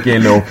tok det ikke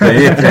ille opp. Det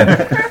gikk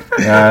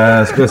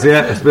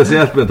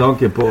spesielt med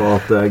tanke på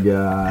at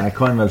jeg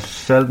kan vel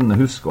sjelden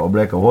huske å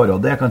bleke håret,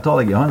 og det jeg kan ta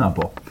deg i hånda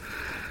på,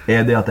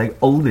 er det at jeg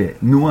aldri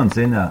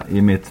noensinne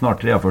i mitt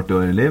snart 43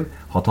 år i liv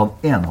har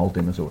tatt 1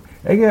 halvtime sol.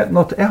 Jeg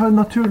har en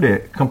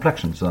naturlig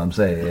complexion, som de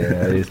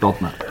sier i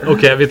statene.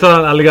 Ok, vi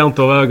tar en elegant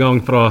overgang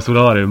fra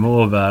solarium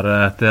over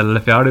til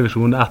 4.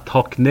 divisjon, 1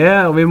 hakk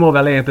ned, og vi må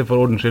vel egentlig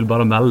for ordens skyld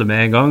bare melde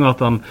med en gang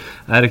at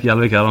Eirik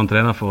Hjelvik her, han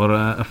trener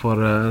for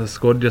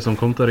Skodje som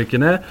kommer til å rykke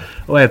ned,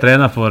 og jeg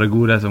trener for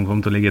Gode som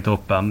kommer til å ligge i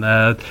toppen.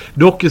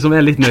 Dere som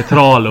er litt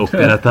nøytrale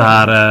oppi dette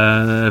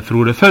her,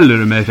 Frode,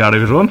 følger du med i 4.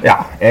 divisjon? Ja,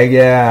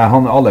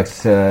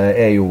 Alex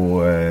er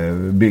jo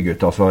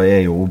bygutt, altså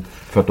er jo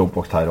født og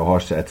oppvokst her og har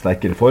et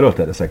sterkere forhold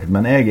til det sikkert,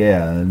 men jeg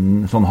er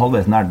sånn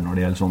halvveis nerd når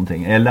det gjelder sånne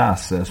ting. Jeg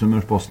leser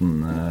Sunnmørsposten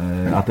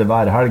etter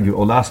hver helg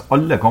og leser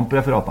alle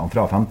kampreferatene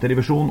fra 5.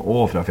 divisjon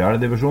og fra 4.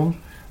 divisjon,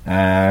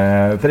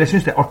 for jeg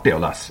synes det er artig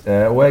å lese.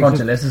 Og jeg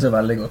kan ikke lese så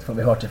veldig godt, for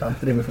vi har ikke 5.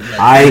 divisjon.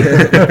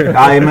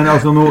 Nei, men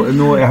altså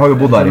nå jeg har jo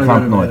bodd her i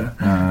 15 år.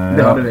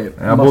 Det hadde vi.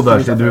 Jeg har bodd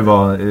her siden du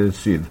var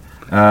 7.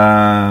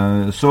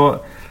 Så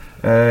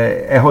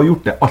jeg har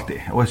gjort det alltid,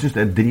 og jeg synes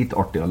det er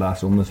dritartig å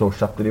lese om det så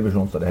 6.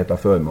 divisjon, så det heter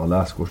før, med å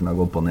lese hvordan det har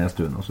gått på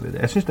Nestuen og så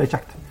videre. Jeg synes det er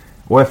kjekt,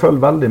 og jeg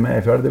følger veldig med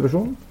i 4.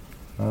 divisjon.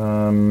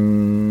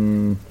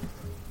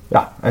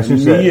 Ja, jeg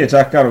synes mye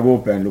kjekkere å gå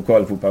på en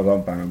lokal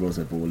fotballkamp enn å gå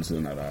seg på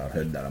Ålesund eller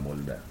Hødd eller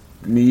Molde.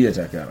 Mye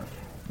kjekkere.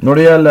 Når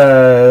det gjelder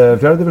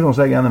 4. divisjon,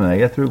 så er jeg enig med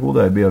deg. Jeg tror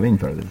Gode blir å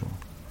vinne 4. divisjon.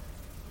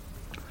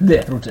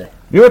 Det tror ikke jeg.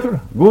 Jo, jeg tror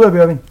det. Gode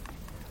blir å vinne.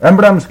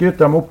 Emblem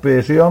skryter dem opp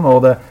i skyene,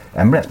 og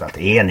Emblem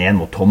spilte 1-1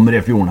 mot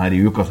Tomrefjorden her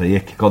i uka som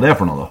gikk. Hva er det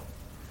for noe da?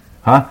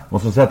 Hæ?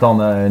 Og så sitter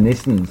han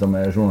Nissen, som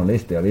er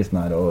journalist i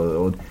avisen her,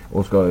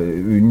 og skal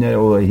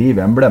og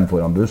hive Emblem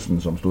foran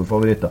bussen som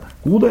storfavoritter.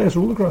 Gode er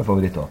soleklare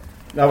favoritter.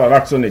 Det har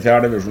vært sånn i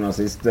 4. divisjon de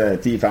siste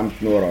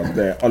 10-15 år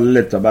at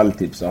alle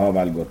tabelltipser har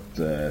vel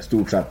gått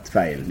stort sett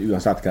feil,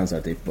 uansett hvem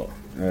som tipper.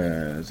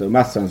 Så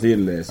mest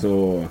sannsynlig så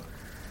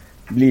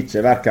blir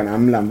ikke hverken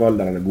Emblem,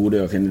 Valder eller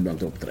Gode å finne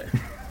blant topp 3.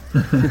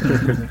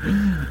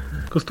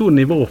 Hvor stor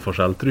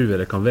nivåforskjell tror vi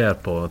det kan være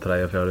på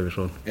 3. og 4.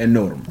 divisjon?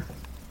 Enorm.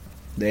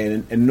 Det er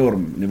en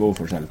enorm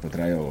nivåforskjell på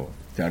 3. og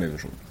 4.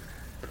 divisjon.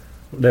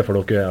 Det får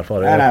dere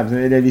erfare?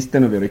 Nei, det visste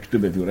når vi rykte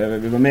opp i fjor.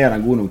 Vi var mer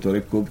enn gode nok til å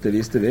rykke opp, det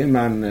visste vi,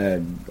 men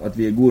at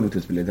vi er gode nok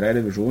til å spille i 3.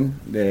 divisjon,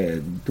 det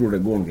tror det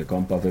går noen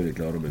kamper før vi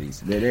klarer å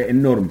bevise. Det er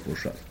enorm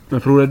forskjell.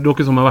 Men Frode,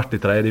 dere som har vært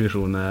i 3.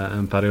 divisjon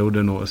en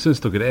periode nå,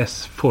 synes dere det er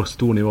for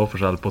stor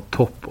nivåforskjell på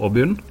topp og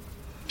bunn?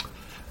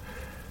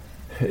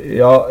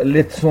 Ja,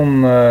 litt sånn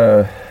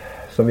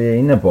som vi er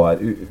inne på her,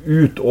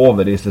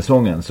 utover i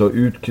sesongen så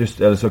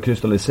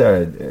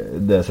krystalliserer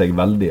det seg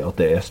veldig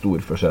at det er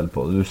stor forskjell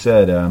på det. Du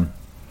ser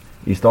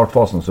i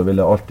startfasen så vil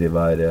det alltid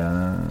være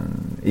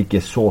ikke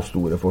så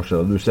store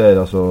forskjeller. Du ser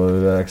altså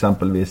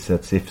eksempelvis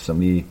et SIF som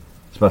vi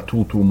spilte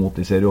 2-2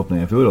 mot i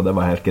serieåpningen i fjor, og det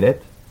var helt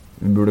greit.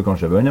 Vi burde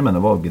kanskje vunnet, men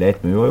det var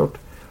greit med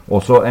uavgjort.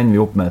 Og så ender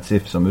vi opp med et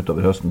SIF som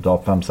utover høsten tar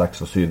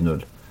 5-6 og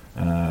 7-0.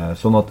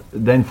 Sånn at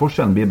den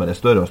forskjellen blir bare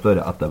større og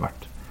større etter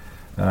hvert.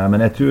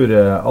 Men jeg tror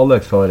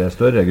Alex har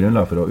større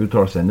grunnlag for å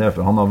uttale seg enn det,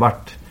 for han har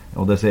vært,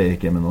 og det sier jeg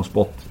ikke med noe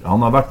spott,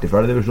 han har vært i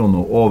 4. divisjon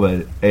og over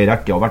en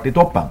rekke og vært i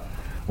toppen.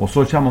 Og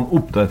så kommer han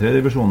opp til 3.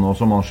 divisjon, og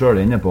som han selv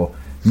er inne på,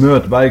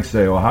 møter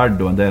Bergsøy og Herd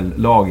og en del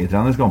lag i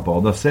treningskamper,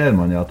 og da ser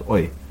man at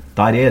oi,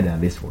 der er det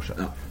en viss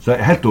forskjell. Ja. Så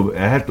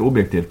helt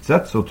objektivt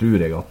sett så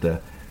tror jeg at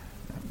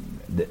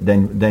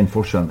den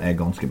forskjellen er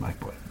ganske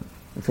merkbar.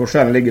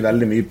 Forskjellen ligger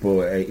veldig mye på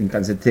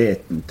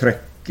intensiteten,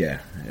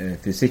 trøkket,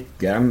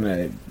 fysikken.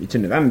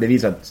 Ikke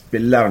nødvendigvis at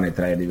spillerne i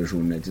 3.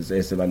 divisjon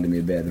er så veldig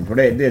mye bedre, for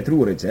det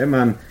tror jeg ikke,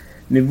 men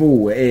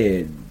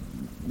nivået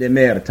det er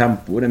mer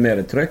tempo, det er mer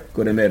trøkk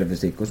og det er mer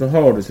fysikk, og så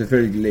har du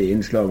selvfølgelig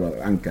innslag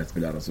av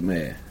enkeltspillere som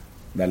er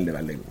veldig,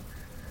 veldig gode,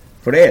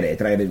 for det er det i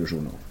 3.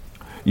 divisjon nå.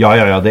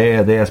 Ja, det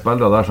er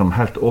spillere der som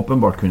helt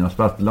åpenbart kunne ha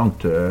spilt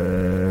langt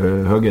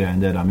høyere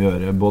enn det de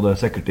gjør, både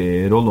sikkert i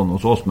Rollon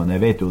hos oss, men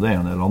jeg vet jo det i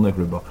en del andre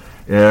klubber.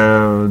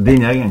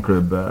 Din egen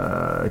klubb,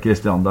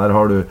 Kristian, der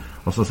har du,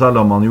 altså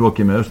selv om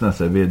Joakim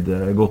Ausnes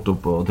er gått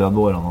opp på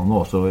 30-årene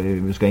nå, så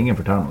skal ingen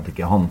fortelle meg at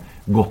ikke han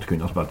godt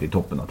kunne ha spilt i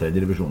toppen av 3.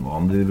 divisjon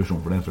og 2.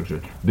 divisjon for den slags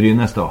skyld.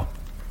 Brynestad,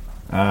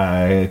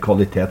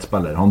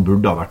 kvalitetsspiller, han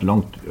burde ha vært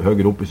langt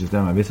høyere opp i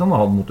systemet hvis han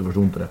hadde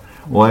motivasjon til det.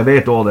 Og jeg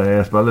vet også det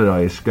er spillere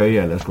i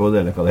Skøye eller Skåde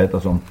eller hva det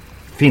heter som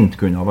fint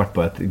kunne ha vært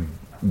på et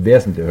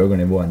vesentlig høyere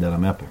nivå enn det de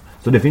er på.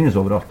 Så det finnes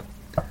overalt.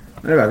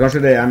 Det er vel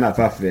kanskje det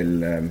NFF vil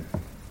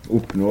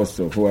oppnå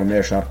også få en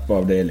mer skjerpet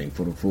avdeling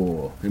for å få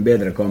en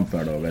bedre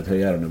kamphverdag, et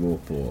høyere nivå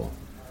på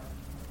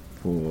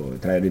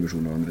 3.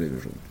 divisjon og 2.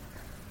 divisjon.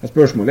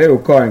 Spørsmålet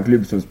jo hva en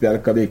klubb som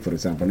Spjelkavik for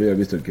eksempel gjør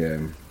hvis dere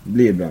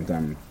blir blant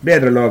de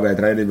bedre lagene i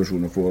 3.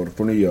 divisjon og får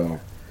fornyet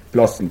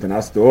plassen til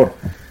neste år.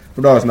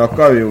 For da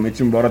snakker vi jo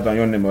ikke om bare at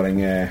Jonny må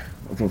ringe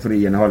og få fri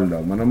en halv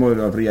dag, men da må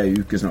jo ha fri en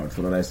uke snart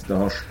for å reise til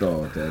Harstad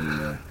og til...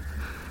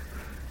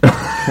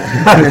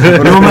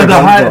 Jo, men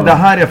det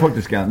her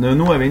faktisk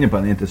nå vi inne på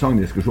en interessant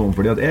diskusjon,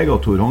 fordi at jeg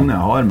og Tor Hogne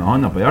har med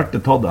handa på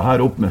hjertet tatt det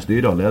her opp med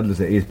styret og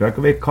ledelse i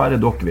Spjelkavik. Hva det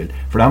dere vil?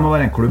 For det må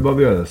være en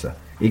klubbavgjørelse.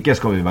 Ikke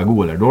skal vi være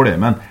gode eller dårlige,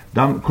 men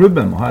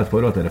klubben må ha et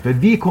forhold til det,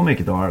 for vi kommer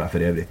ikke til å være der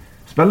for evig.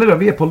 Spillere,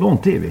 vi på lån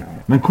tid,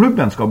 men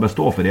klubben skal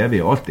bestå for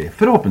evig og alltid,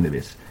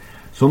 forhåpentligvis.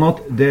 Sånn at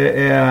det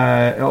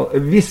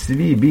hvis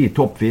vi blir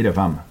topp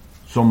 4-5,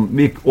 som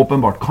vi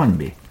åpenbart kan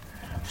bli,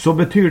 så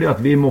betyr det at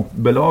vi må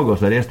belage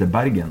oss og reise til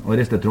Bergen og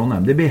reise til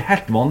Trondheim. Det blir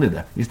helt vanlig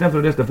det. I stedet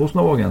for å reise til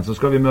Fosnavågen, så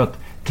skal vi møte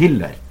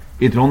Tiller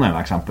i Trondheim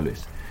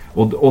eksempelvis.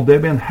 Og det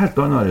blir en helt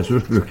annen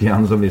ressursbruk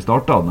igjen som vi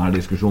startet denne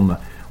diskusjonen med.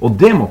 Og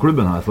det må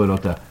klubben ha et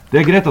forhold til.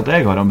 Det greit at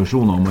jeg har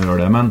ambisjoner om å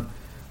gjøre det,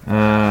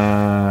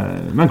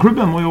 men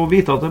klubben må jo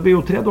vite at det blir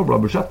jo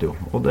tredoblet budsjett jo.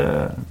 Og det,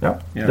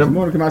 så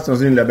må det ikke mest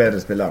sannsynlig bedre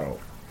spillere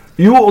også.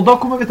 Jo, og da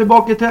kommer vi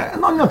tilbake til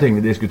en annen ting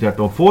vi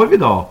diskuterte. Og får vi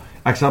da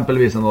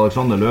eksempelvis en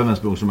Alexander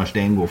Løvensbro som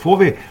steingod, får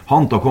vi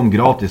han til å komme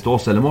gratis til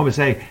oss, eller må vi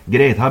si,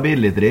 greit, her blir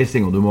det litt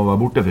reising, og du må være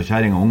borte for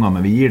kjæring og unger,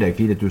 men vi gir deg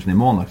 4.000 i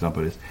måneden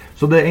eksempelvis.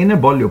 Så det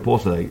ene baller jo på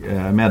seg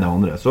med det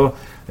andre. Så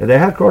det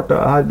helt klart,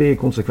 her blir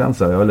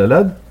konsekvenser i alle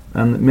ledd,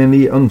 men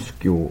vi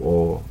ønsker jo å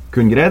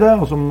kunne greie det,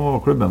 og så må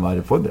klubben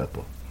være forberedt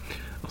på.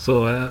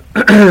 Så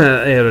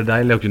det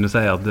deilig å kunne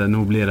si at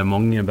nå blir det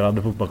mange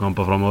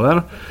breddefotballkamper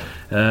fremover,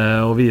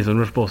 og vi i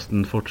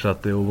Sunnmørsposten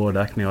fortsetter jo vår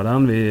dekning av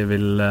den. Vi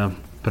vil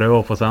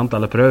prøve å få sendt,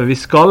 vi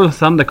skal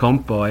sende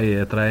kamper i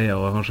 3.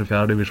 og kanskje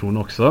 4.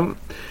 divisjon også,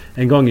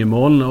 en gang i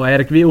måneden. Og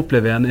Erik, vi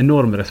opplever en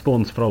enorm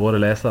respons fra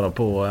våre lesere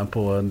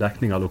på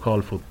dekning av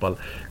lokalfotball.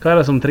 Hva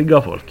det som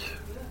trigger folk?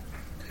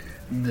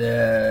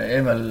 Det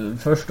vel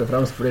først og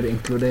fremst fordi det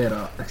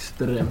inkluderer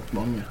ekstremt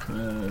mange.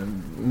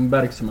 Om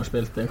Bergsum har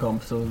spilt en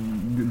kamp, så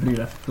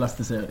bryr de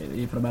fleste seg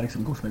fra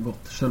Bergsum hvordan det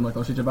gått, selv om jeg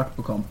kanskje ikke har vært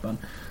på kampen.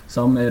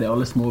 Samme det i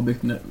alle små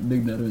bygdene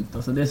rundt.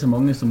 Altså, det så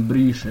mange som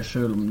bryr seg,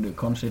 selv om det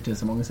kanskje ikke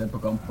så mange ser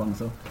på kampene.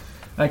 Så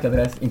jeg kan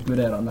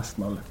inkluderer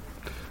nesten alle.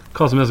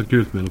 Hva som så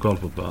kult med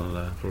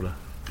lokalfotball, Frode?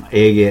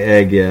 Jeg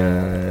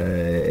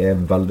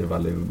veldig,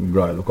 veldig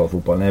glad i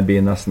lokalfotballen. Jeg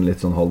blir nesten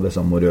litt sånn halvveis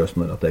amorøs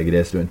når at jeg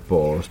reiser rundt på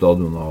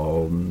stadioner,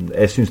 og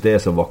jeg synes det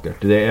så vakkert.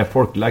 Det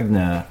folk legger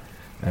ned,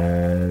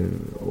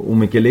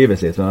 om ikke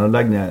livet sitt, så de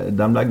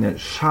legger ned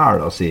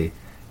sjela si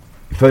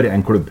for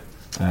en klubb.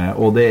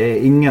 Og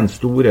det ingen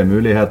store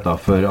muligheter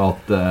for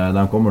at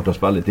de kommer til å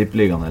spille i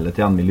tippeligaen eller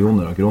tjene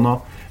millioner av kroner,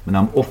 men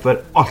de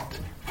offer alt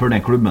for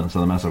den klubben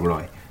som de så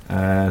glad i.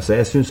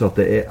 Så jeg synes at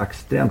det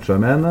ekstremt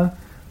charmerende,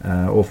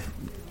 og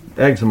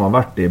jeg som har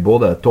vært i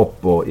både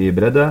topp og i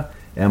bredde,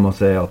 jeg må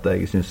si at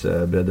jeg synes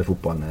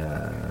breddefotballen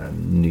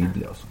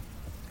nydelig altså.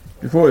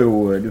 Du får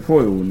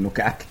jo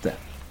noe ekte,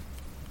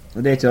 og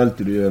det ikke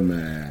alltid du gjør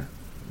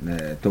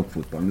med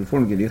toppfotballen. Du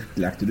får noe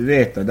virkelig ekte. Du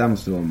vet at dem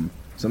som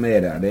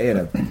der, de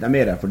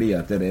der fordi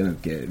at det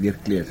noen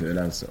virkelige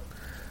følelser.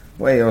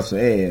 Og jeg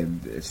også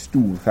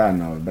stor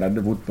fan av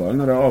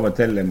breddefotballen, og det av og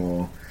til jeg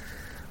må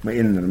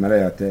innrømme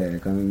det at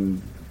jeg kan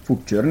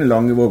fort kjøre ned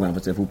Langevågen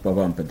for å se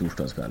fotballkamp en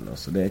torsdagskveld.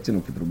 Altså, det ikke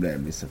noe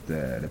problem hvis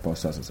det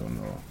passer seg sånn.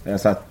 Og jeg har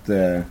sett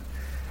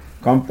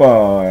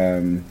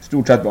kamper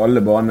stort sett på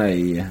alle baner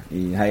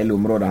i hele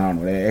området her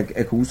nå.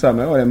 Jeg koser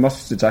meg, og det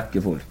masse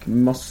kjekke folk.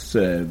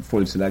 Masse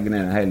folk som legger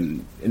ned en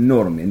helt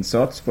enorm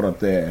innsats for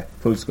at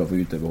folk skal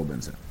få utøve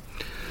jobben sin.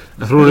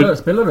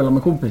 Spiller du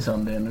med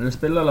kompisene dine? Du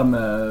spiller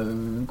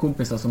med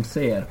kompiser som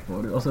ser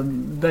på. Altså,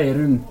 de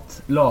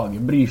rundt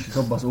laget bryr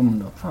seg såpass om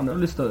det. Fan, du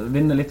har lyst til å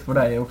vinne litt for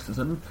deg også.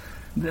 Så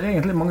det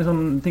egentlig mange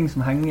sånne ting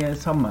som henger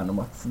sammen om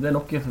at det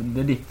noe,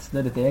 det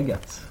ditt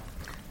eget.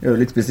 Det jo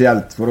litt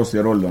spesielt for oss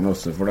i Roldan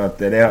også, for at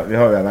vi har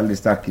jo en veldig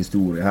sterk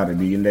historie her i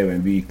byen. Det jo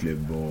en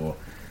byklubb og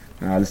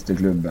den eldste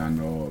klubben,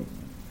 og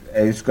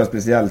jeg husker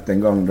spesielt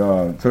en gang da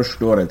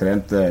første året jeg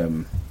trente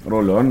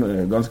Roldan,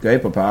 ganske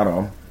høy på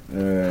pæra.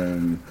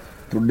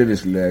 Trodde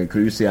vi skulle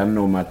cruise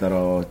gjennom etter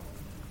å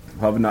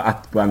havne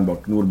 1 poeng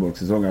bak Nordborg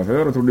sesongen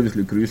før, og trodde vi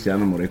skulle cruise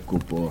gjennom og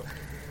rykke opp. Og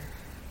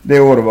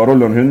det året var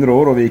Roldan 100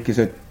 år, og vi gikk i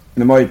 17.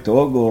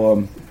 mai-tog,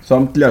 og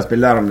samtlige av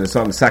spillerne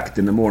sang 6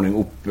 in the morning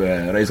opp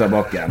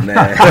Røysabakken.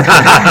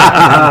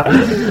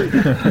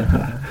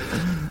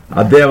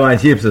 Ja, det var en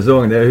kjip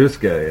sesong, det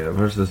husker jeg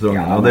første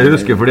sesongen. Ja, det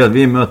husker jeg fordi at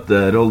vi møtte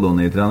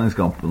Roldan i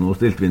treningskampen, og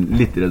stilte vi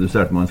litt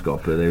redusert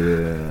mannskap.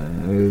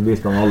 Vi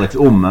visste han Alex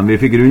om, men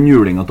vi fikk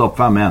rundhjuling og tapp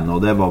 5-1,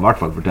 og det var i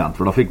hvert fall fortjent,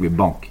 for da fikk vi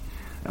bank.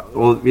 Ja,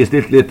 og vi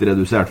stilte litt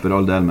redusert for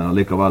all del, men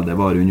allikevel, det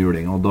var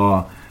rundhjuling, og da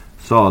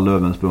sa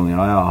Løvensprung, ja,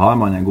 har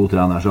man en god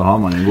trener, så har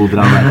man en god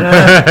trener.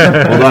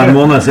 Og da en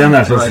måned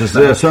senere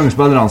så søng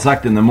spillerne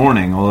 6 in the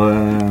morning, og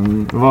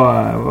det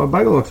var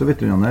begge dere så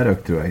vidt unna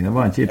nedrøkt, tror jeg. Det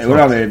var en kjip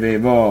sak.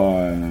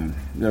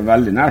 Vi Det var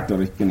veldig nært å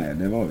rykke ned,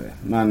 det var vi.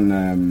 Men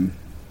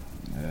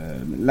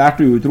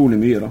lærte jo utrolig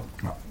mye da.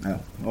 Ja.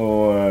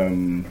 Og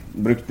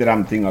brukte de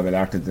tingene vi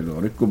lærte til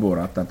å rykke opp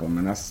året etterpå,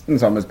 med nesten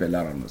samme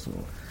spillerne.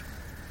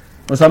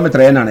 Og samme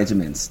treneren, ikke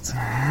minst.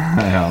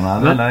 Ja, nei,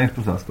 det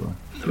læringsprosess da.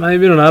 Men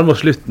vi begynner å nærme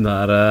oss slutten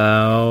der,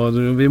 og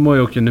vi må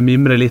jo kunne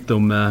mimre litt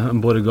om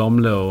både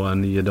gamle og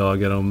nye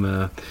dager,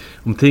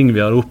 om ting vi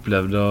har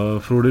opplevd.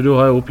 Og Frode, du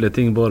har jo opplevd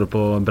ting både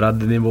på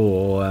breddenivå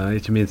og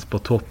ikke minst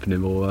på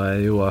toppnivå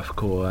i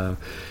ÅFK.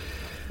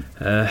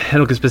 Er det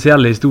noen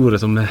spesielle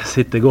historier som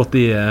sitter godt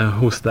i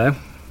hos deg?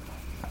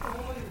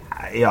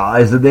 Ja,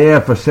 altså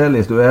det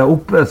forskjellige historier. Jeg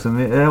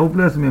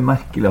opplever så mye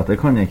merkelig at det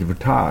kan jeg ikke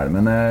fortelle,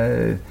 men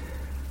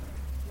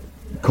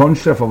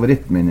kanskje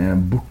favoritten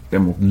min borte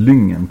mot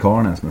Lyngen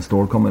Karnes med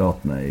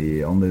stålkameratene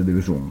i andre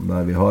divisjon,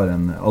 der vi har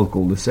en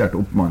alkoholisert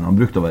oppmann. Han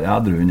brukte å være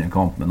edru under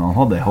kamp, men han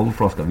hadde en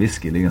halvflaske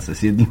whisky liggende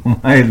siden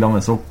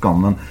med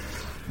sokkene.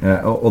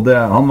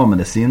 Han var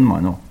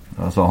medisinmann også.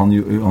 Altså,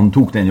 han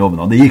tok den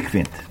jobben, og det gikk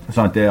fint.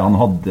 Han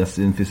hadde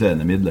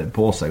desinfiserende midler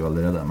på seg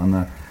allerede, men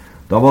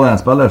da var det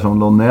en spiller som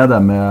lå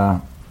nede med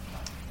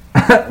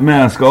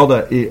en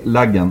skade i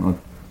leggen,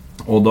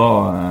 og da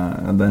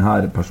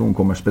denne personen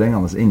kommer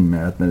sprengende inn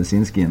med et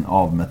medisinskin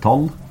av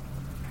metall,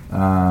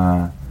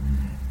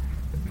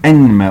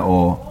 ender med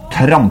å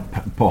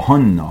trampe på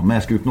handa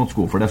med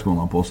skuknottsko, for det skulle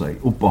han ha på seg,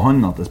 opp på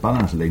handa til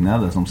spilleren som ligger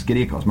nede, som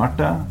skriker av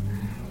smerte,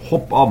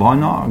 hopp av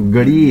handa,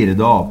 glir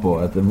da på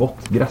et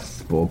vått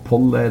gress på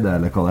polleide,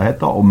 eller hva det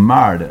heter, og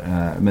mel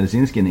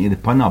medisinskin i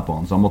panna på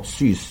han, så han måtte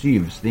sy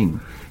 7 sting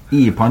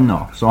i panna.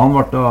 Så han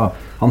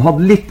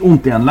hadde litt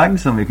ondt i en legg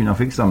som vi kunne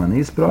fiksa med en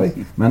isspray,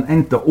 men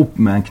endte opp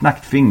med en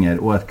knekt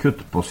finger og et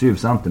kutt på 7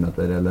 cm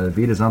eller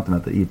 4 cm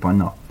i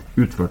panna,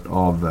 utført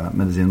av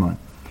medisinmann.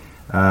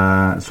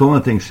 Sånne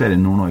ting skjer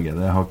i Nord-Norge.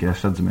 Det har ikke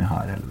skjedd så mye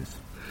her, heldigvis.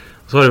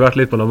 Så har du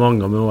vært litt på La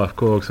Manga med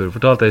ÅFK også. Du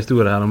fortalte en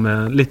historie her om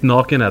litt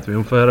nakenhet. Vi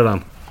må få høre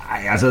den.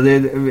 Nei, altså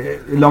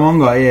La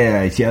Manga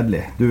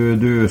kjedelig.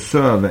 Du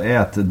søver,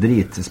 et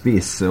drit,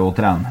 spis og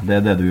tren. Det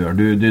det du gjør.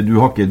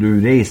 Du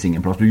reiser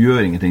ingen plass, du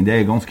gjør ingenting.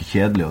 Det ganske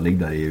kjedelig å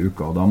ligge der i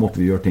uka, og da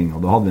måtte vi gjøre ting.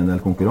 Og da hadde vi en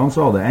del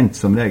konkurranser, og det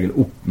endte som regel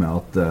opp med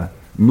at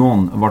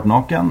noen ble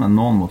naken,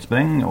 noen måtte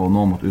sprenge, og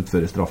noen måtte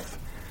utføre straff.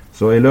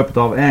 Så i løpet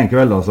av en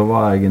kveld da, så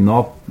var jeg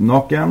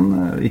naken,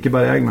 ikke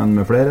bare jeg, men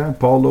med flere.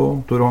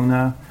 Palo, Tor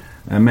Hogne,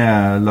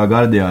 med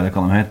LaGuardia, eller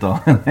hva de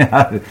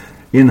heter.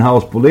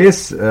 In-house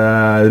police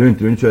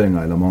rundt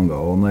rundkjøringa i La Manga,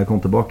 og når jeg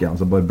kom tilbake igjen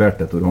så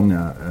barberte Tor Hogne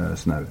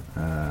snau.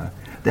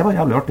 Det var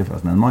jævlig artig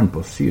forresten, en mann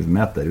på 7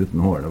 meter uten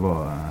hår. Det var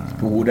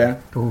på hodet?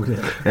 På hodet.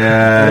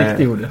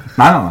 Riktig hode.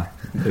 Nei,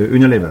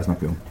 underlivet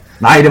snakker vi om.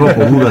 Nei, det var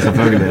på hodet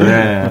selvfølgelig.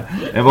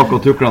 Jeg var ikke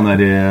å tukla ned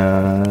i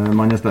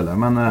mannestellet,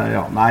 men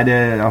ja, nei,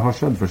 jeg har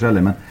skjønt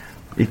forskjellig, men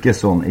ikke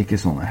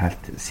sånne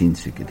helt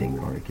sinnssyke ting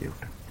har jeg ikke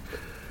gjort.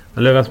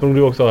 Men Løvensprung,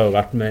 du også har jo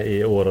vært med i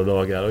år og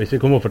dager, og ikke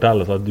kom og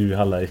fortelle oss at du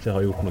heller ikke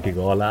har gjort noe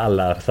gale,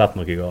 eller sett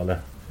noe gale.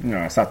 Ja,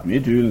 jeg har sett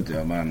mye tulent,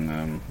 ja, men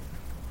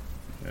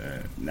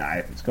nei,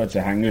 jeg skal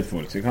ikke henge ut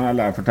folk, så jeg kan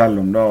heller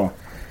fortelle om da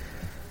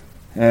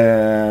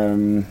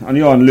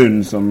Jan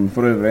Lund, som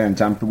for øvrig en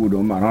kjempegod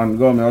dommer, han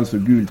ga meg altså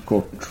gult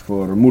kort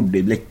for mord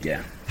i blikket.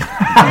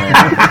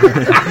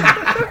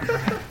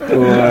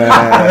 Og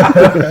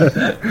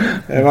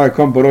jeg var i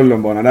kamp på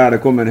Rollonbanen der det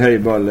kom en høy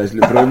ball. Jeg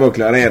skulle prøve å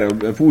klarere,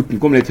 foten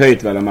kom litt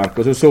høyt vel å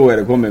merke, og så jeg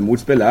det kom en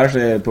motspiller,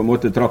 så jeg på en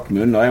måte trakk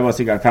meg unna. Jeg var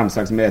sikkert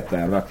 5-6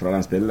 meter vekk fra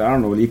den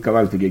spilleren, og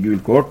likevel fikk jeg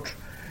gult kort.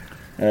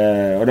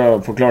 Og da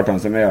forklarte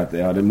han seg med at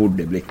jeg hadde mord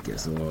i blikket,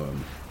 så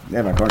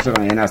det var kanskje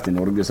den eneste i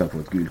Norge som har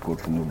fått gult kort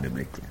for mord i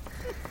blikket.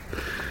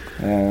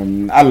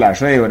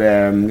 Ellers jo det,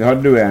 vi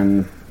hadde jo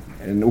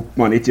en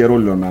oppmann, ikke i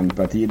Rollon, men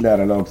på et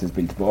tidligere lag som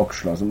spilte på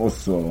Aksla, som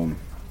også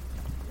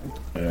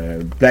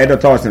pleide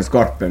å ta sin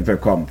skarpen før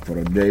kamp for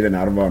å døyve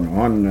nervene. Og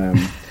han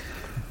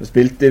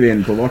spilte vi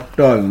inn på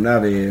Vartdalen, der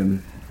vi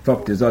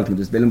faktisk alltid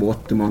måtte spille med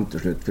 8 mann til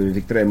slutt, for vi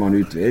fikk 3 mann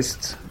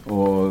utvist,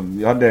 og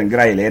vi hadde en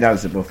grei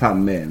ledelse på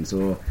 5-1,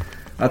 så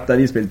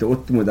etter vi spilte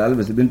 8 mot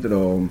 11, så begynte de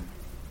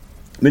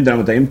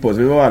å ta innpå, så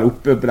de var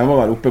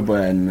vel oppe på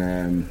en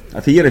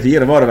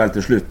 4-4 var det vel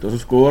til slutt, og så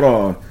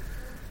skåret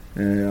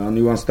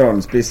Johan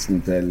Strand, spissen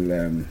til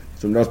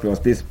som da spiller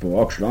spiss på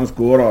Aksel, han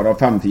skåret da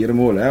 5-4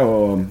 målet,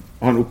 og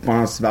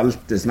han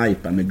svelte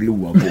sneipen med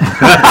gloa på.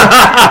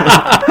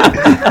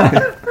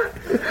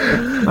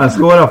 Han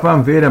skåret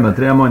 5-4 med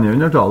 3 mann i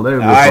undertall, det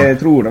jo Nei, jeg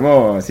tror det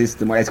var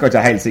siste mål. Jeg skal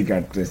ikke helt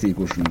sikkert si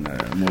hvordan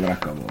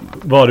målrekka var.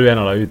 Var du en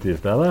av de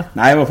utviste, eller?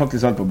 Nei, jeg var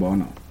faktisk alt på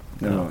banen.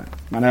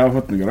 Men jeg har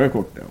fått noen røde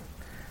kort, ja.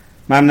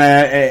 Men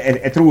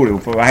jeg tror jo,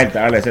 for å være helt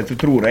ærlig, så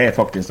jeg tror jeg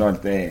faktisk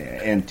alt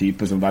en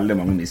type som veldig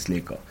mange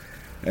misliker.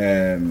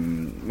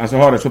 Men så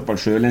har jeg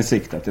såpass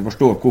selvinnsikt at jeg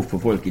forstår hvorfor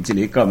folk ikke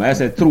liker meg,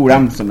 så jeg tror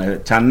dem som jeg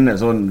kjenner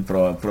sånn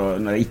fra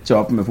når jeg ikke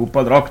har på meg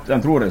fotballdrakt,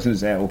 den tror jeg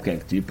synes jeg ok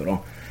type da.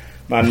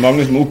 Men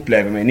mange som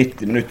opplever meg i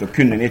 90 minutter og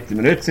kun i 90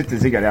 minutter sitter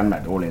sikkert igjen med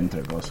et dårlig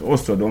inntrykk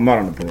også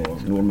dommerne på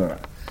Nordmøre.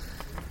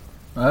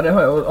 Ja, det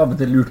har jeg jo av og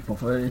til lurt på,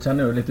 for jeg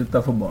kjenner jo litt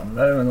utenfor banen.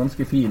 Det er jo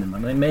ganske fine,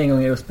 men med en gang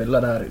jeg spiller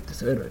der ute,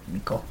 så er det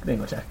jo kakling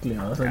og kjekling.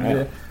 Altså,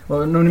 og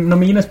når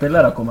mine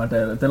spillere kommer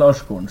til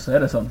Arsgården, så er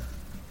det sånn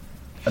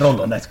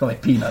Rollon, det skal vi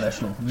pinadø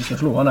slå. Vi skal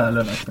slå han der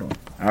Lønnesbro.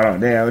 Ja,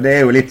 det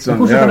er jo litt sånn...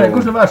 Hvordan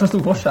kan det være så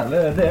stor forskjell?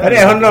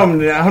 Det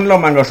handler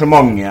om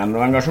engasjement igjen,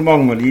 og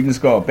engasjement og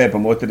lidenskap er på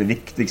en måte det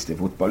viktigste i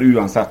fotball,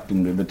 uansett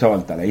om du er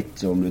betalt eller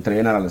ikke, om du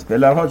trener eller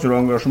spiller. Har ikke du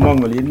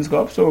engasjement og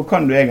lidenskap, så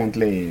kan du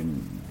egentlig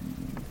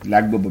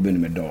legge opp og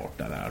begynne med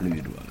dart eller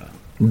ludo. Eller.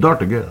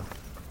 Dart er gøy.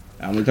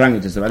 Ja, men du trenger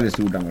ikke så veldig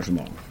stort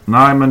engasjement.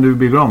 Nei, men du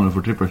blir glad når du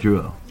får trippel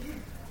 20 da.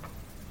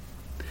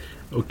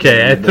 Ok,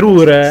 jeg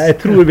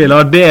tror vi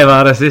lar det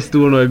være siste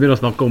ord når vi begynner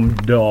å snakke om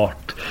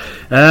dart.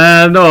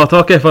 Da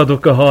takker jeg for at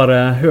dere har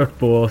hørt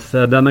på oss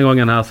denne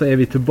gangen her, så er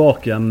vi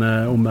tilbake igjen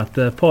om et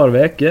par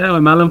veker, og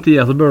i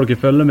mellomtiden så bør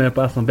dere følge med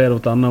på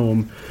smp.no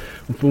om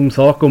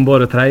saker om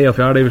både 3. og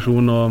 4.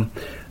 divisjon og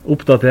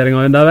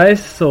oppdateringer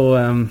underveis, så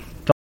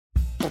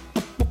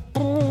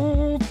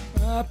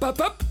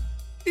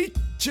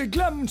Ikke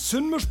glem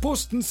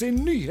Sunnmørsposten sin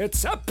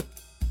nyhetsapp!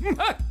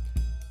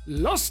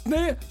 Last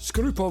ned,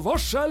 skru på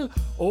varsel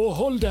og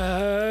hold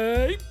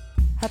deg!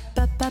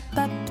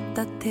 Oppdatert.